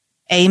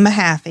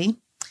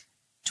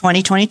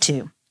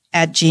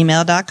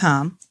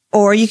amahaffey2022@gmail.com,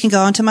 or you can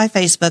go onto my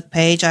Facebook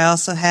page. I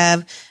also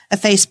have a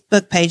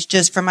Facebook page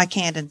just for my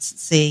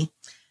candidacy.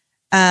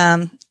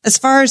 As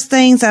far as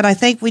things that I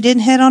think we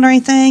didn't hit on or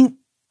anything,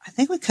 I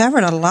think we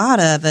covered a lot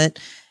of it.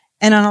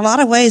 And in a lot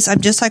of ways, I'm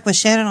just like with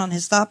Shannon on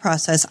his thought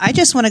process. I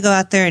just want to go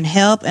out there and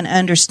help and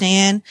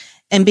understand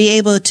and be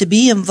able to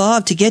be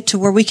involved to get to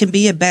where we can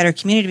be a better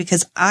community,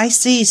 because I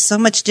see so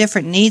much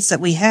different needs that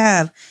we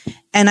have.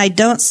 And I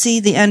don't see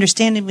the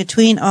understanding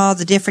between all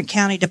the different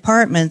county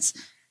departments.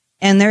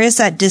 And there is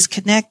that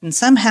disconnect, and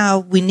somehow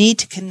we need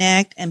to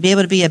connect and be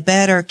able to be a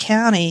better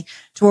county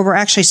to where we're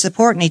actually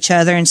supporting each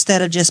other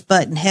instead of just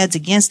butting heads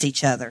against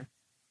each other.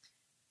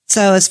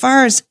 So as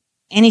far as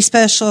any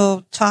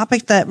special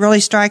topic that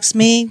really strikes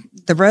me,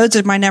 the roads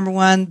are my number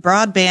one,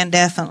 broadband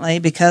definitely,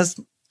 because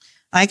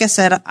like I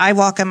said, I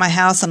walk in my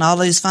house and I'll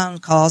lose phone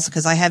calls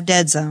because I have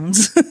dead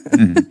zones.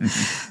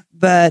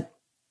 But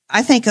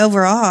I think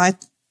overall, I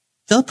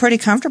feel pretty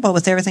comfortable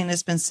with everything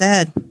that's been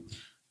said.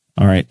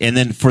 All right. And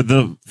then for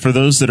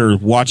those that are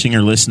watching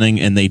or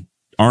listening and they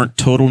aren't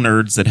total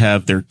nerds that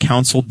have their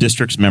council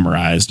districts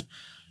memorized,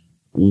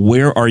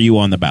 where are you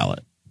on the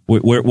ballot?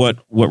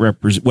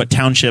 What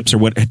townships or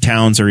what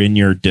towns are in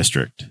your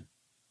district?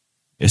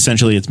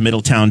 Essentially, it's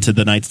Middletown to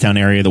the Knightstown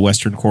area, the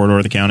western corridor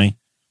of the county.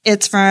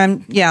 It's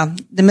from,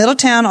 the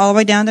Middletown all the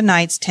way down to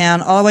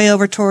Knightstown, all the way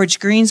over towards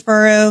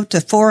Greensboro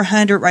to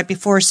 400 right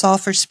before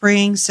Sulphur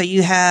Springs. So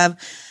you have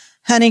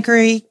Hunting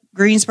Creek,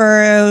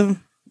 Greensboro,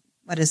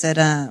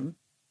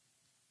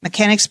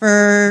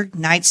 Mechanicsburg,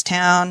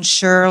 Knightstown,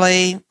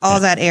 Shirley,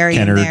 all that area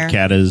Kenner, in there.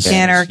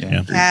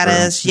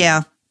 Caddis,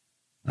 yeah.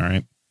 All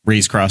right.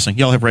 Rays Crossing.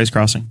 Y'all have Rays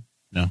Crossing?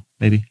 No,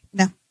 maybe?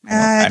 No.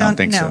 I don't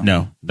think so.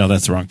 No,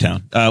 that's the wrong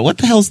town. What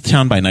the hell's the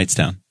town by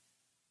Knightstown?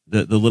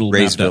 The little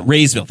Raysville.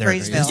 Raysville. There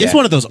Raysville. It's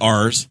one of those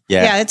R's.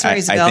 Yeah, it's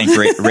Raysville. I think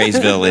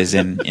Raysville is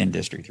in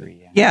District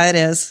 3. Yeah, it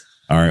is.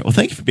 All right. Well,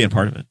 thank you for being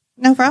part of it.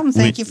 No problem.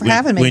 Thank you for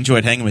having me. We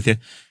enjoyed hanging with you.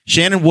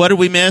 Shannon, what did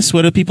we miss?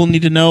 What do people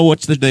need to know?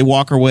 What did they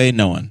walk away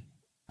knowing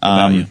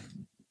about you?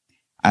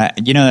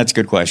 That's a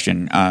good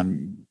question.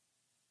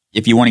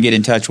 If you want to get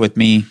in touch with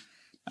me,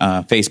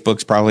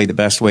 Facebook's probably the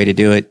best way to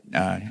do it.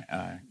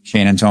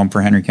 Shannon's Home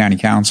for Henry County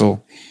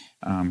Council.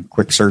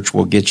 Quick search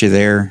will get you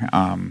there.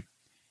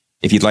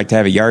 If you'd like to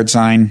have a yard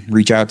sign,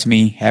 reach out to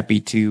me. Happy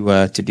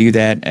to do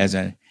that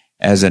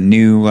as a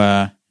new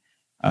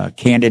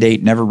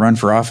candidate. Never run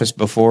for office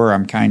before.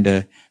 I'm kind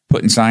of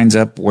putting signs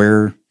up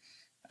where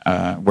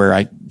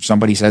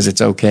somebody says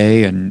it's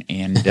okay and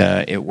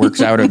it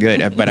works out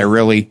good. But I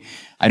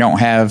don't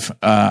have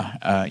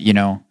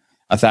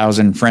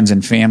 1,000 friends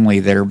and family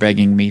that are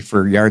begging me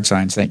for yard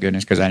signs. Thank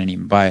goodness, because I didn't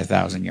even buy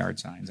 1,000 yard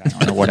signs. I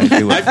don't know what I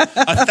do with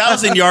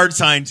 1,000 yard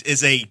signs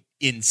is a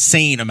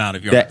insane amount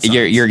of yard signs.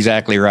 You're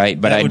exactly right.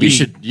 But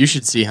you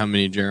should see how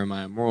many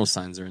Jeremiah Moral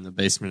signs are in the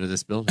basement of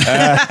this building.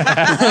 And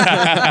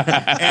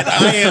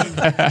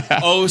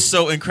I am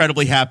so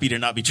incredibly happy to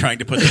not be trying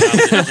to put them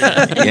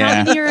out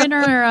there. You're in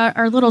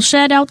our little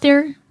shed out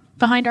there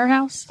behind our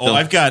house. Oh,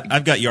 I've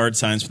got yard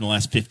signs from the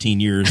last 15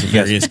 years of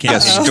Yes. various Got a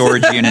candidates.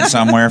 storage unit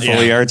somewhere full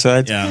of yard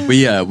signs.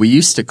 Yeah. We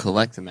used to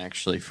collect them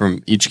actually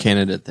from each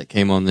candidate that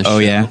came on this show. Oh,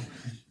 yeah.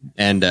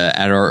 And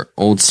at our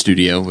old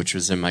studio, which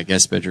was in my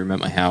guest bedroom at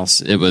my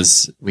house,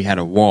 we had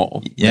a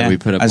wall Yeah, that we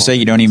put up. I say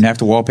you don't even have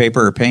to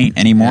wallpaper or paint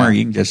anymore. Yeah.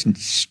 You can just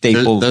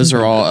staple. Those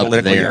are all up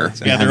political there. yard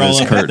signs. Yeah, they're all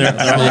This up, curtain.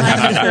 they're all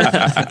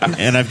up.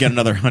 And I've got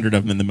another 100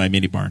 of them in my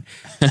mini barn.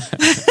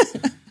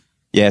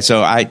 Yeah,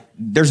 so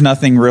there's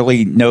nothing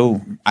really.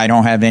 No, I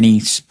don't have any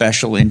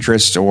special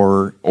interests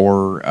or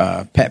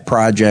pet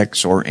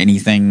projects or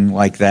anything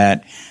like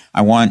that.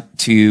 I want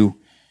to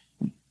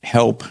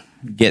help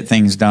get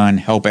things done,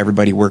 help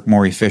everybody work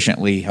more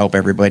efficiently, help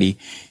everybody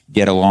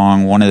get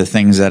along. One of the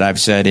things that I've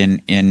said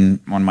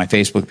on my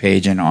Facebook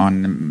page and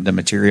on the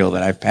material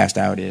that I've passed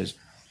out is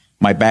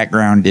my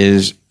background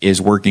is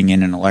working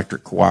in an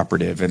electric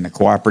cooperative, and the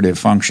cooperative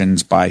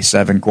functions by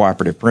 7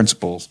 cooperative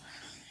principles.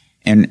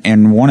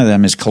 And one of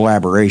them is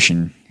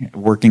collaboration,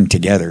 working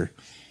together.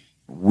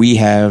 We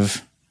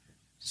have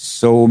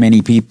so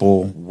many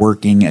people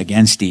working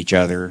against each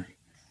other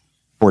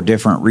for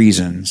different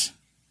reasons.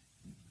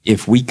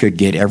 If we could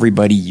get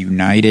everybody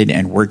united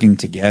and working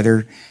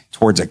together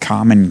towards a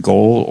common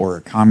goal or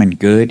a common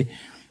good,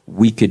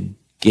 we could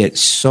get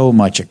so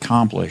much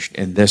accomplished,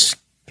 and this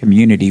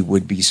community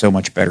would be so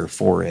much better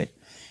for it.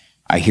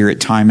 I hear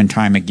it time and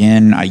time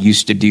again. I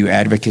used to do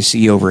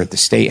advocacy over at the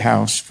State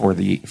House for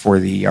the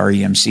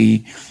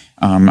REMC.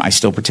 I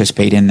still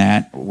participate in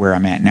that where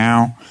I'm at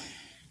now.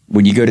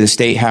 When you go to the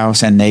State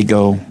House and they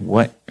go,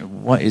 what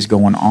is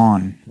going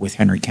on with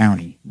Henry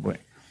County?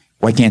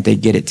 Why can't they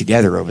get it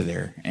together over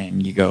there?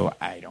 And you go,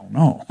 I don't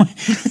know.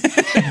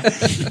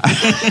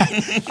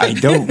 I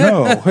don't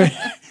know.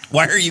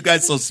 Why are you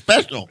guys so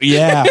special?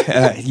 Yeah,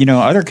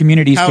 other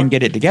communities can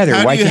get it together.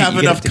 How Why do you can't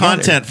have get enough it together?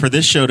 content for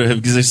this show to have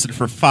existed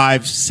for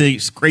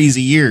 5-6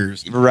 crazy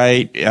years?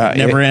 Right. It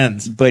never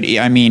ends. But,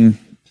 I mean,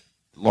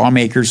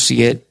 lawmakers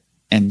see it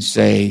and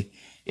say,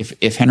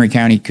 if Henry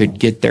County could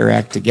get their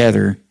act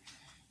together,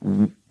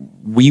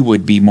 we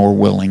would be more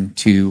willing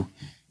to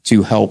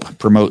help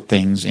promote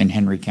things in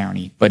Henry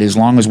County. But as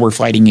long as we're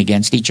fighting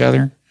against each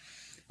other,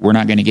 we're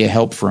not going to get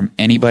help from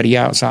anybody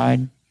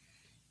outside.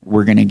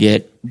 We're going to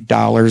get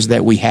dollars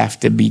that we have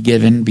to be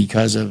given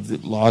because of the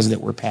laws that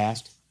were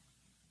passed.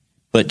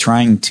 But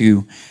trying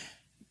to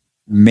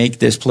make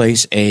this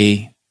place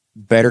a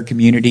better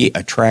community,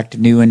 attract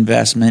new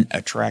investment,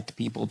 attract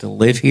people to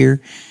live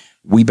here,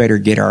 we better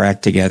get our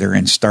act together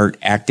and start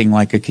acting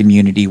like a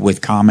community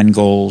with common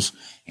goals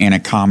and a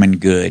common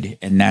good.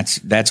 And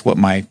that's what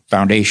my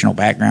foundational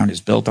background is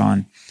built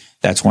on.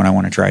 That's what I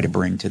want to try to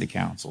bring to the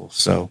council.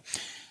 So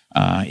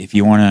if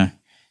you want to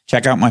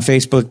check out my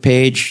Facebook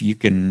page, you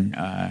can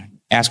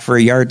ask for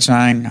a yard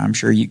sign. I'm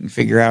sure you can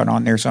figure out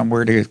on there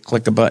somewhere to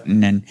click a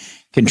button and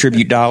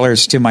contribute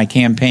dollars to my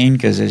campaign,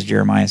 because as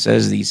Jeremiah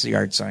says, these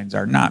yard signs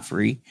are not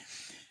free.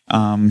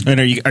 And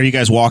are you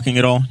guys walking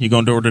at all? You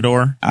going door to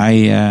door?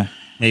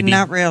 Maybe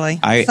Not really.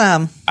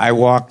 I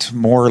walked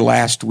more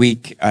last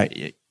week.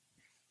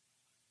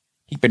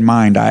 Keep in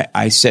mind,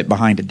 I sit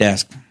behind a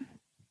desk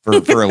for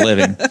a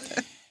living.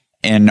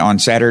 And on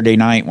Saturday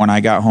night when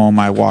I got home,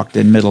 I walked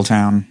in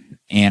Middletown,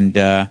 and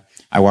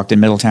I walked in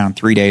Middletown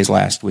 3 days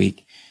last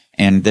week.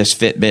 And this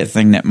Fitbit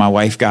thing that my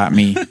wife got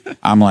me,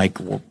 I'm like,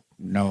 well,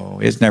 no,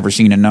 it's never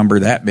seen a number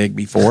that big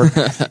before, And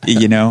it's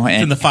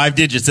in the 5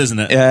 digits, isn't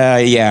it?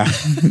 yeah,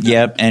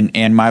 yep.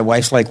 And my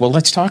wife's like, well,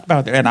 let's talk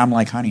about that. And I'm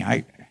like, honey,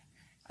 I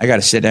got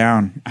to sit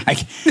down.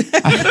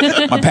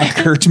 My back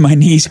hurts, my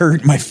knees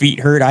hurt, my feet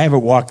hurt. I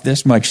haven't walked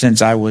this much since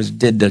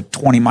did the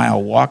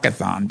 20-mile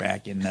walkathon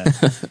back in the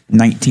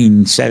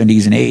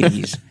 1970s and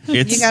 80s.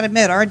 You got to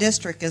admit, our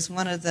district is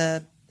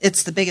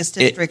it's the biggest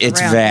district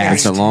it's around vast. here.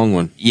 It's a long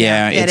one.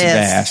 Yeah, Yeah, it's it is.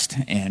 vast,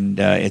 and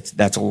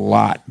that's a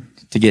lot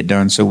to get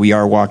done. So we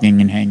are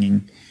walking and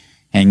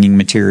hanging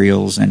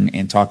materials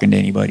and talking to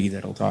anybody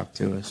that'll talk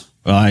to us.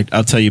 Well,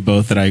 I'll tell you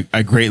both that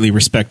I greatly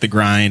respect the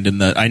grind,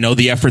 and I know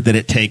the effort that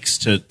it takes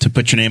to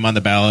put your name on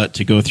the ballot,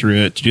 to go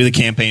through it, to do the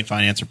campaign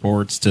finance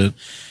reports, to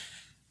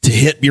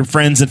hit your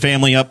friends and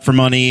family up for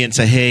money and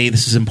say, hey,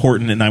 this is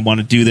important and I want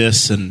to do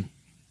this. And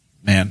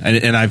man,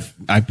 and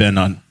I've been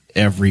on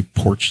every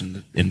porch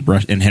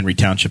in Henry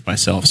Township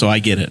myself, so I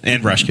get it,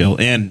 and Rushkill,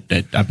 and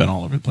I've been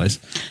all over the place.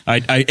 I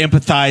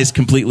empathize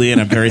completely,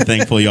 and I'm very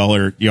thankful y'all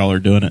are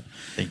doing it.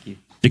 Thank you,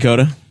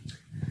 Dakota.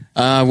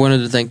 I wanted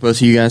to thank both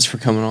of you guys for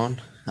coming on.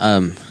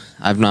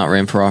 I've not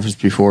ran for office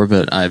before,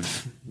 but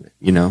I've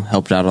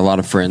helped out a lot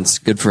of friends,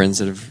 good friends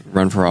that have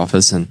run for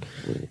office, and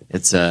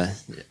it's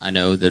I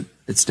know that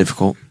it's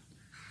difficult,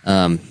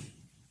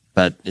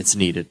 but it's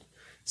needed.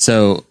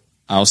 So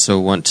I also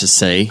want to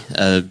say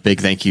a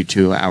big thank you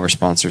to our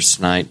sponsors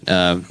tonight,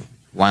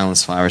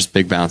 Winelands Flowers,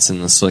 Big Bounce,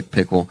 and the Slick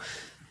Pickle.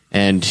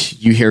 And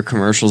you hear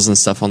commercials and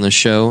stuff on this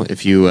show.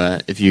 If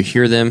you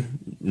hear them,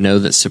 know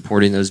that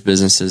supporting those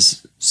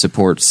businesses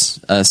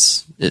supports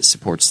us. It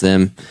supports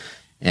them,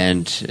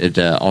 and it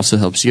also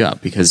helps you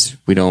out, because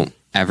we don't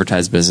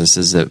advertise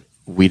businesses that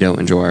we don't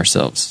enjoy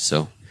ourselves.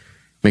 So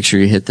make sure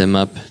you hit them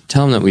up.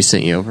 Tell them that we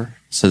sent you over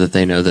so that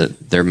they know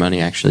that their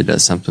money actually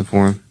does something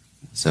for them.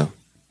 So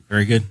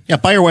very good. Yeah,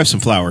 buy your wife some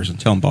flowers and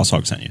tell them Boss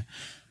Hog sent you.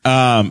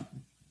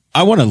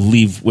 I want to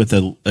leave with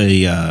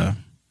a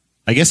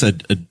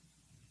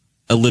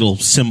little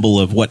symbol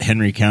of what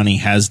Henry County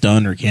has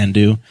done or can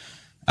do.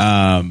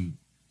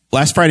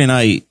 Last Friday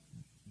night,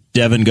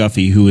 Devin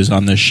Guffey, who was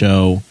on this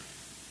show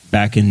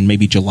back in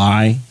maybe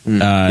July,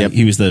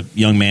 he was the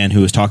young man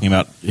who was talking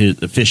about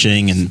the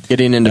fishing and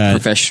getting into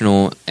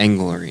professional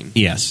angling.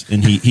 Yes,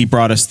 and he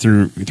brought us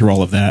through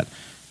all of that.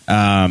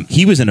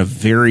 He was in a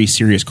very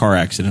serious car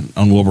accident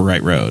on Wilbur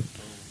Wright Road.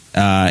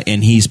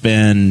 And he's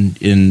been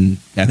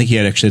I think he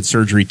actually had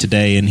surgery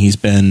today, and he's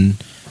been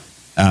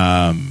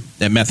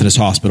at Methodist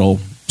Hospital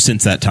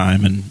since that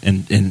time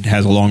and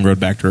has a long road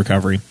back to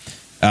recovery.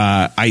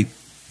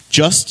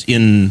 Just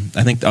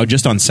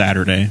on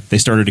Saturday, they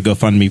started a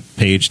GoFundMe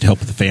page to help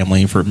with the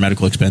family for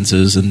medical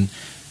expenses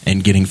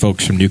and getting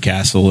folks from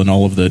Newcastle and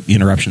all of the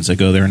interruptions that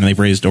go there. And they've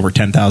raised over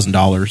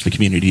 $10,000, the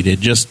community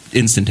did, just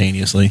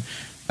instantaneously,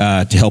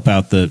 to help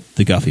out the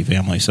Guffey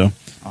family. So,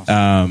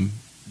 awesome.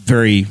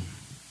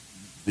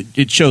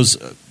 It shows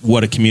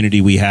what a community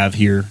we have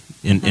here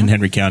in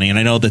Henry County. And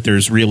I know that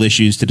there's real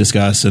issues to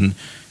discuss and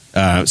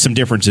some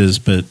differences,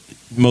 but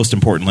most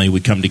importantly,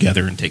 we come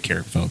together and take care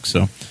of folks.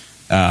 So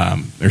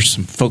there's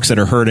some folks that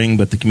are hurting,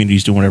 but the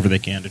community's doing whatever they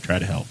can to try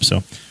to help.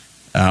 So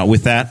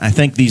with that, I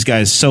thank these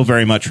guys so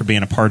very much for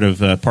being a part of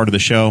the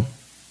show.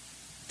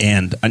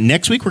 And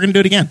next week, we're going to do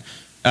it again.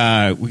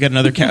 We got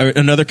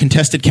another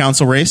contested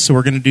council race. So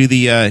we're going to do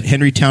the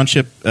Henry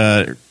Township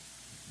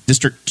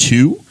District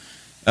 2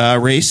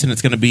 race, and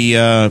it's going to be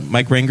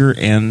Mike Ranger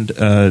and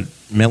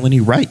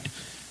Melanie Wright.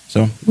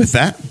 So with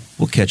that,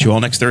 we'll catch you all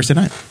next Thursday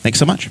night. Thanks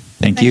so much.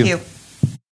 Thank you.